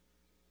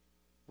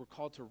 we're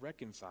called to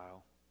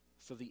reconcile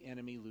so the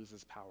enemy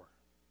loses power.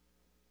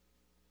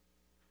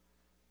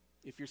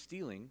 If you're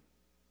stealing,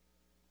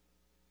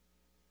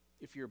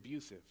 if you're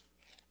abusive,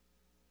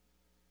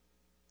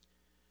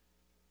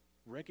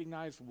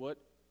 recognize what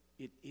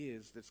it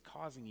is that's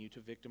causing you to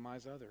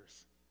victimize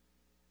others.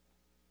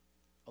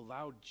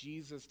 Allow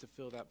Jesus to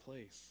fill that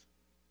place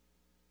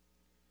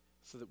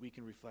so that we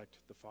can reflect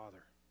the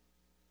Father.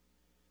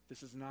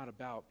 This is not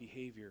about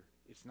behavior.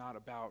 It's not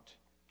about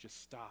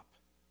just stop,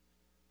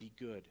 be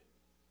good.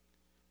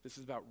 This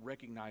is about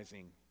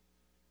recognizing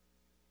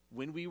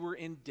when we were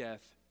in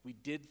death, we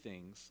did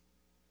things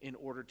in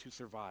order to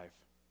survive.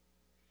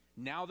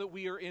 Now that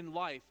we are in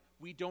life,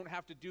 we don't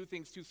have to do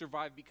things to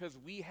survive because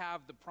we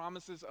have the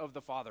promises of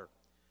the Father.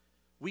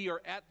 We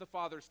are at the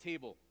Father's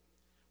table.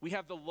 We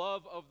have the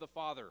love of the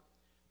Father.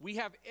 We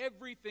have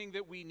everything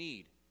that we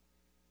need.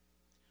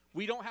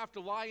 We don't have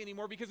to lie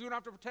anymore because we don't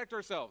have to protect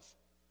ourselves.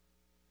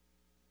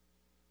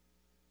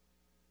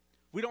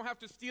 We don't have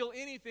to steal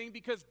anything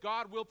because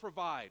God will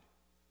provide.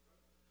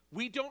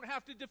 We don't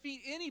have to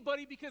defeat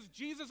anybody because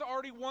Jesus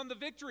already won the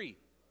victory.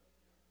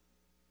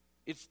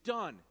 It's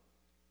done.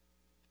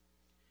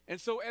 And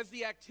so as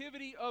the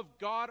activity of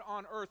God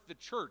on earth, the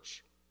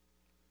church,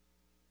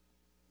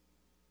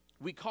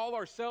 we call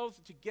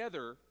ourselves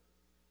together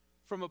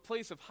from a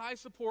place of high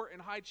support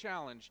and high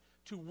challenge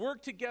to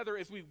work together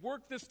as we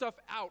work this stuff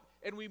out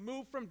and we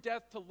move from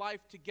death to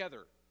life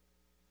together.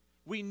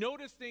 We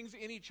notice things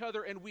in each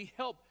other and we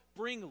help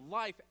bring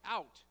life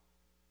out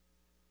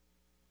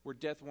where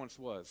death once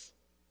was.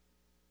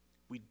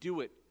 We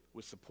do it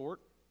with support,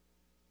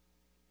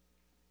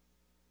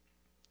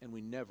 and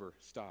we never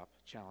stop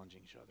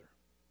challenging each other.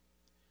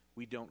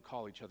 We don't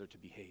call each other to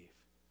behave.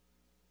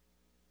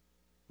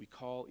 We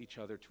call each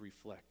other to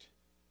reflect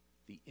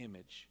the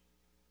image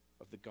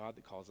of the God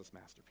that calls us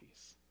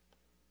masterpiece.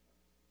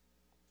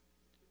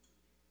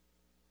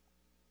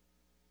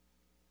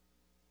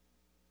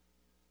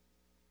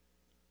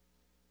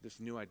 This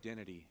new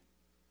identity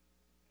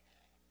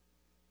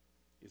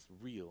is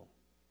real,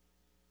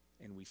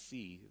 and we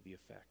see the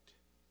effect.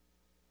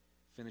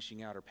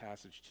 Finishing out our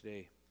passage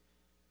today,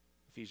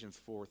 Ephesians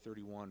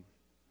 4:31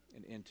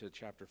 and into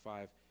chapter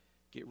 5.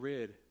 Get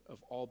rid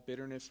of all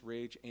bitterness,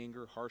 rage,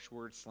 anger, harsh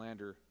words,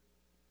 slander,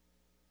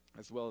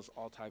 as well as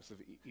all types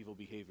of evil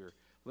behavior.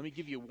 Let me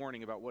give you a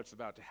warning about what's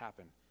about to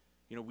happen.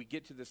 You know, we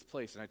get to this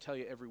place, and I tell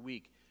you every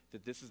week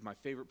that this is my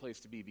favorite place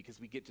to be because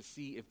we get to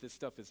see if this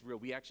stuff is real.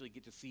 We actually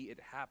get to see it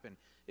happen.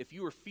 If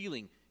you are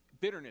feeling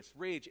bitterness,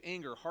 rage,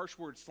 anger, harsh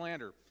words,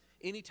 slander,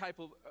 any type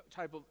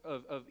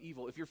of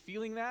evil, if you're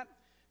feeling that,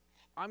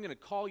 I'm going to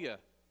call you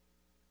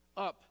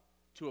up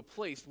to a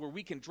place where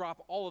we can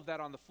drop all of that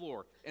on the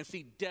floor and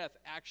see death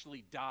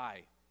actually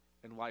die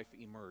and life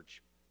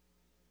emerge.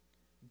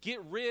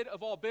 Get rid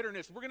of all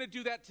bitterness. We're going to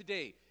do that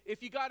today.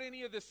 If you got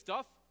any of this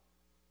stuff,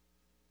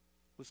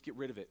 let's get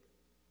rid of it.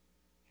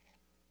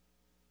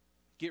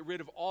 Get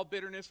rid of all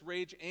bitterness,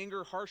 rage,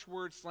 anger, harsh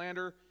words,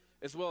 slander,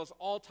 as well as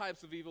all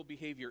types of evil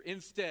behavior.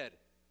 Instead,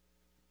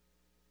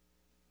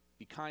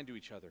 be kind to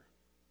each other.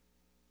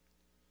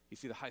 You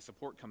see the high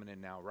support coming in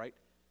now, right?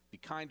 Be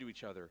kind to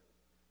each other,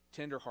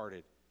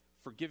 tenderhearted,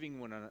 forgiving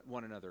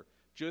one another,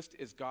 just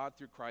as God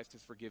through Christ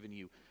has forgiven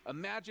you.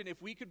 Imagine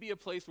if we could be a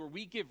place where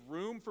we give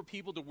room for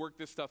people to work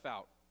this stuff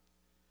out.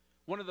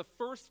 One of the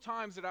first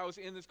times that I was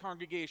in this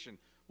congregation,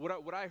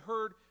 what I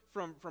heard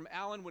from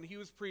Alan when he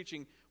was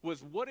preaching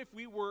was, what if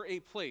we were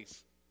a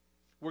place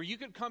where you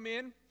could come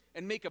in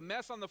and make a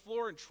mess on the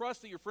floor and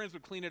trust that your friends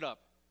would clean it up?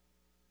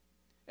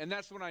 And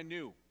that's when I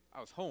knew I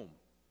was home.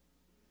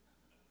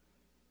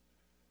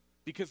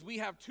 Because we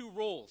have two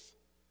roles.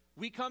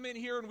 We come in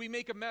here and we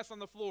make a mess on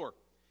the floor.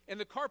 And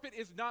the carpet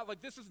is not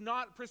like, this is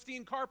not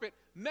pristine carpet.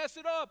 Mess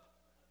it up.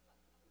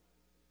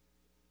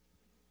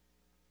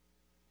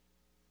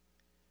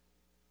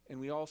 And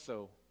we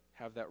also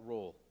have that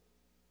role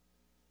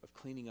of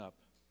cleaning up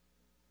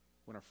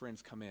when our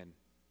friends come in.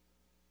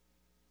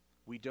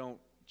 We don't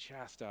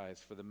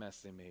chastise for the mess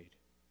they made.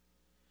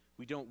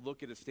 We don't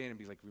look at a stand and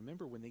be like,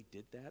 remember when they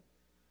did that?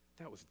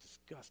 That was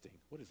disgusting.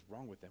 What is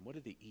wrong with them? What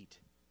did they eat?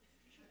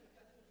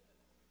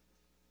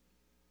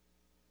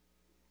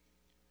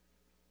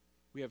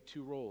 We have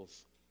two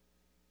roles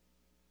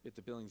at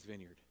the Billings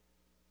Vineyard.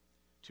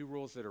 Two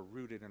roles that are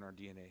rooted in our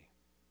DNA.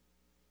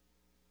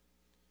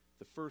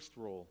 The first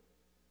role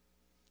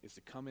is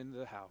to come into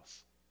the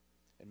house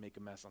and make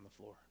a mess on the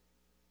floor.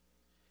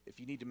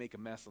 If you need to make a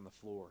mess on the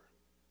floor,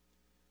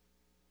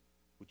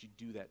 would you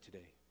do that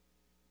today?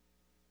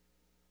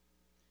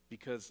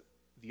 Because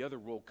the other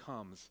role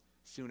comes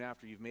soon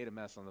after you've made a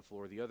mess on the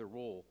floor. The other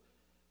role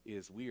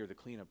is we are the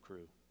cleanup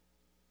crew.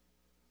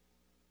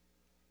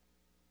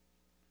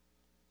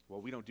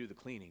 Well, we don't do the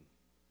cleaning.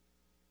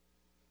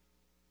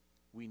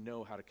 We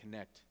know how to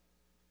connect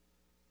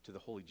to the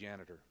holy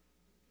janitor.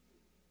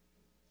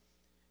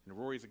 And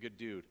Rory's a good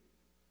dude,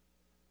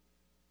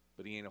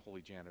 but he ain't a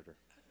holy janitor.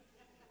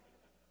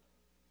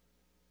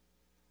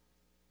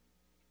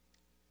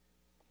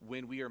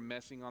 When we are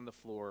messing on the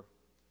floor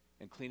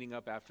and cleaning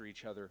up after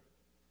each other,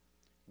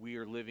 we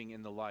are living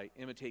in the light.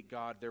 Imitate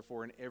God,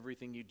 therefore, in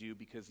everything you do,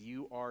 because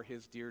you are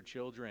his dear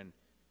children.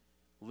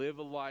 Live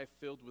a life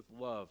filled with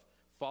love,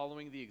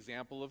 following the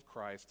example of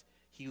Christ.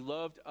 He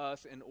loved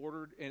us and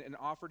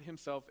offered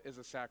himself as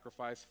a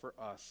sacrifice for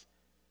us,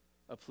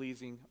 a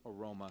pleasing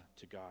aroma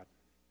to God.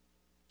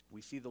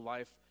 We see the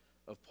life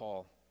of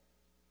Paul.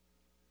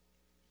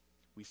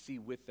 We see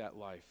with that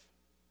life,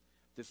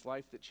 this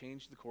life that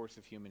changed the course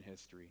of human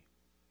history.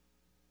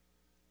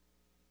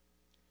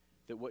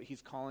 that what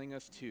he's calling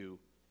us to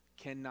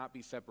cannot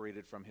be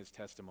separated from his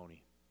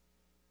testimony.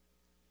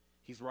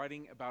 He's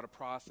writing about a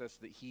process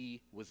that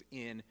he was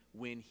in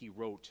when he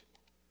wrote.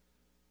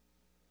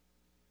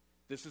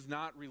 This is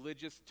not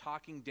religious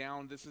talking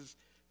down. This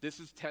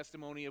is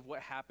testimony of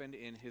what happened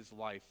in his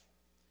life.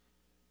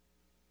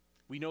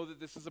 We know that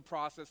this is a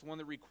process, one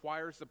that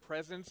requires the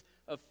presence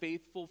of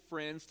faithful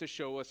friends to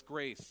show us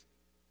grace,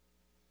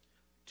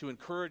 to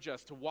encourage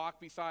us, to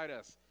walk beside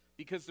us.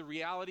 Because the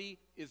reality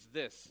is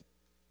this: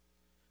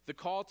 the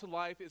call to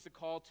life is a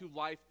call to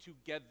life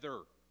together.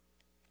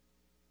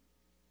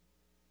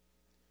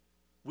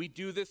 We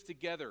do this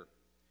together.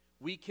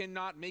 We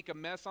cannot make a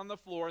mess on the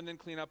floor and then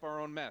clean up our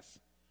own mess.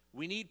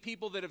 We need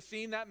people that have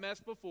seen that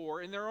mess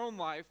before in their own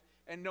life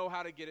and know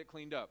how to get it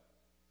cleaned up.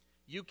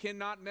 You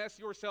cannot mess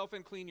yourself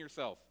and clean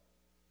yourself.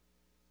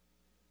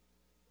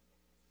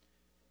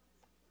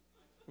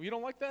 You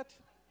don't like that?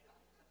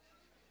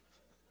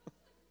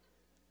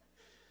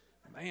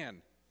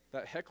 Man,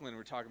 that heckling we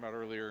were talking about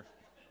earlier.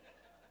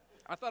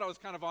 I thought I was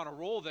kind of on a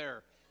roll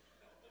there.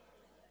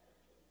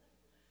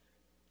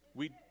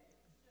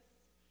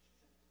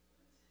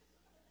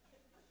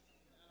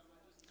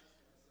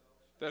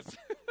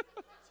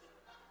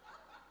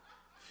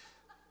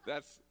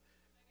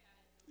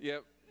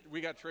 Yep,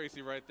 we got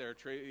Tracy right there.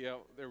 Yeah,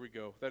 there we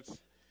go.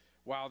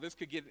 Wow, this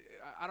could get,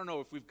 I don't know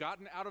if we've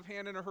gotten out of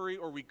hand in a hurry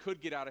or we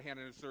could get out of hand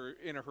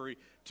in a hurry.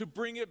 To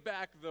bring it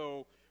back,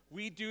 though,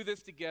 we do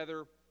this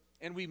together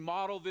and we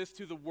model this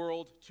to the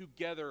world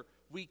together.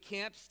 We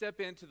can't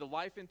step into the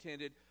life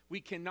intended. We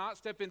cannot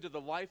step into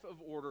the life of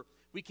order.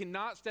 We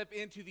cannot step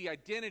into the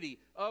identity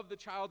of the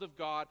child of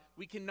God.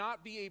 We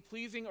cannot be a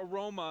pleasing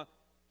aroma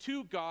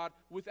to God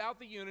without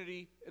the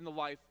unity in the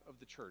life of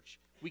the church.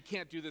 We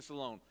can't do this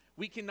alone.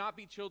 We cannot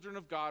be children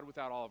of God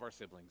without all of our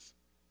siblings.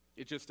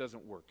 It just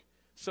doesn't work.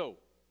 So,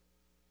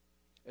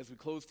 as we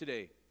close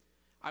today,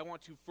 I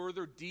want to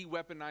further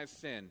de-weaponize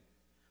sin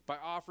by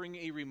offering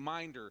a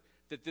reminder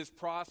that this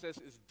process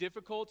is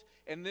difficult,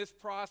 and this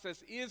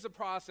process is a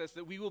process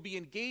that we will be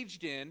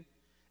engaged in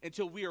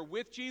until we are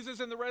with Jesus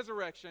in the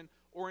resurrection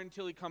or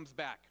until he comes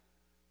back.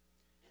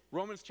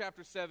 Romans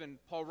chapter 7,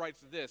 Paul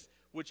writes this,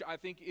 which I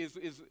think is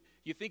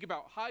you think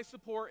about high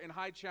support and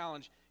high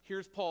challenge.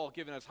 Here's Paul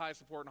giving us high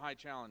support and high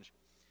challenge.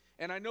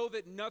 And I know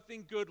that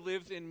nothing good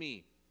lives in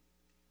me.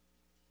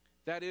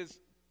 That is,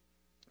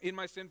 in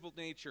my sinful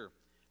nature.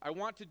 I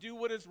want to do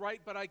what is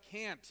right, but I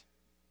can't.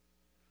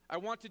 I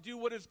want to do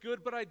what is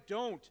good, but I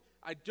don't.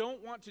 I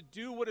don't want to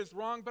do what is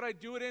wrong, but I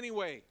do it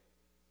anyway.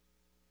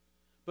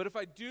 But if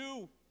I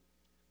do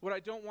what I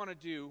don't want to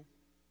do,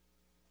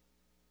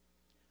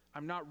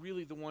 I'm not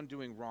really the one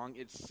doing wrong.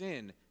 It's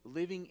sin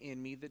living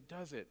in me that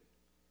does it.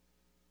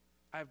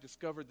 I have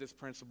discovered this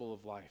principle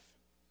of life,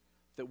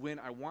 that when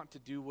I want to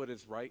do what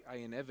is right, I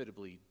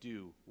inevitably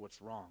do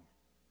what's wrong.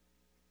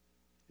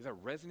 Is that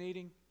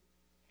resonating?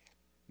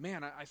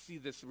 Man, I see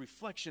this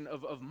reflection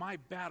of my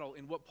battle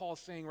in what Paul's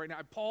saying right now.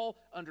 Paul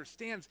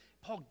understands.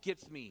 Paul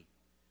gets me.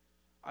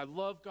 I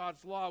love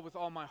God's law with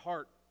all my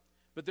heart.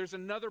 But there's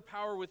another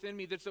power within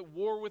me that's at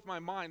war with my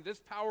mind. This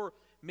power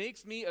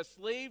makes me a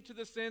slave to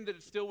the sin that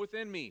is still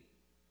within me.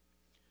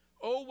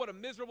 Oh, what a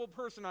miserable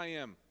person I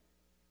am.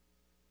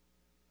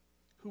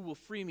 Who will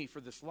free me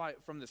from this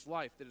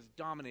life that is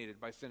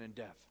dominated by sin and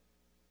death?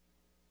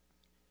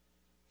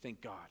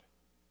 Thank God.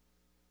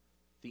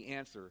 The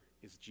answer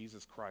is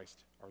Jesus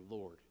Christ, our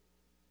Lord.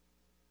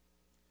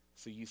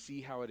 So you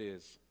see how it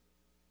is.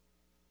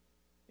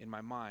 In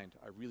my mind,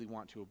 I really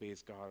want to obey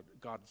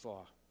God's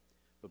law.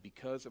 But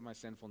because of my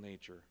sinful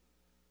nature,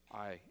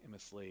 I am a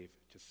slave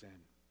to sin.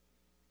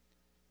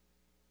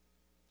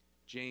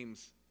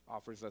 James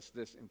offers us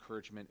this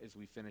encouragement as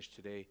we finish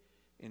today.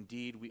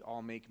 Indeed, we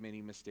all make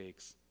many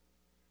mistakes.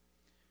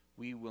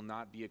 We will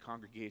not be a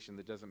congregation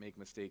that doesn't make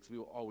mistakes. We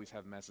will always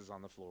have messes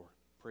on the floor.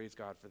 Praise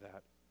God for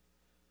that.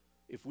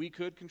 If we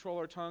could control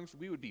our tongues,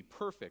 we would be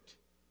perfect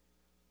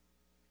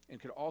and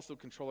could also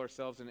control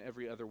ourselves in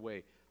every other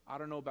way. I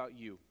don't know about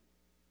you.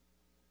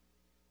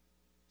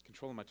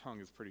 Controlling my tongue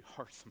is pretty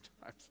hard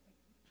sometimes,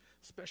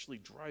 especially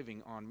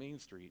driving on Main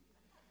Street.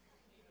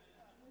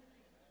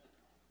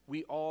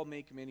 We all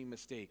make many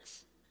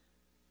mistakes.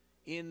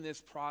 In this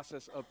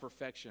process of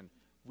perfection,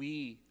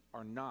 we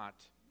are not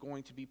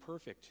going to be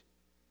perfect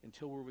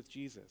until we're with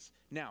Jesus.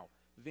 Now,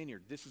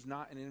 Vineyard, this is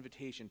not an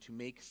invitation to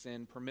make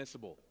sin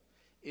permissible.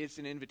 It's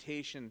an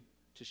invitation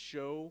to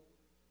show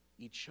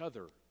each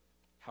other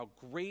how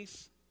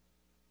grace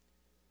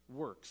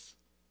works,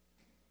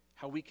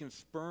 how we can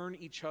spurn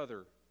each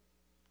other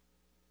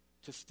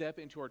to step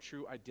into our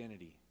true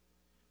identity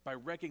by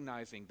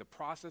recognizing the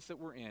process that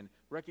we're in,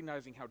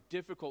 recognizing how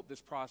difficult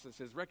this process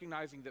is,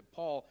 recognizing that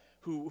Paul,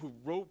 who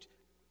wrote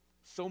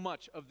so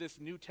much of this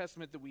New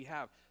Testament that we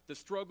have, the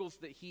struggles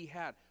that he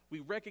had, we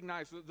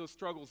recognize those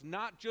struggles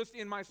not just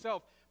in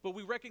myself, but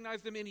we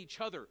recognize them in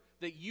each other,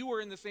 that you are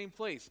in the same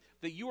place,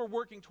 that you are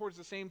working towards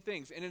the same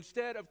things. And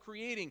instead of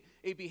creating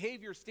a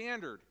behavior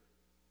standard,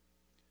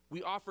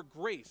 we offer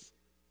grace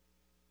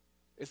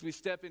as we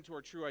step into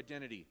our true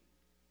identity.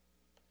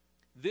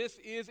 This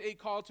is a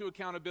call to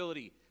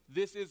accountability.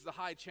 This is the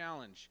high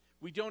challenge.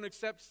 We don't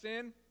accept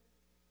sin,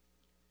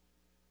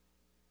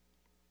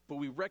 but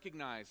we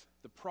recognize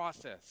the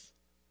process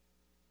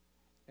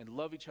and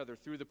love each other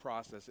through the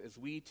process as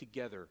we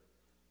together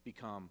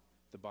become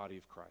the body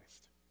of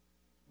Christ.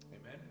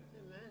 Amen?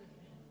 Amen.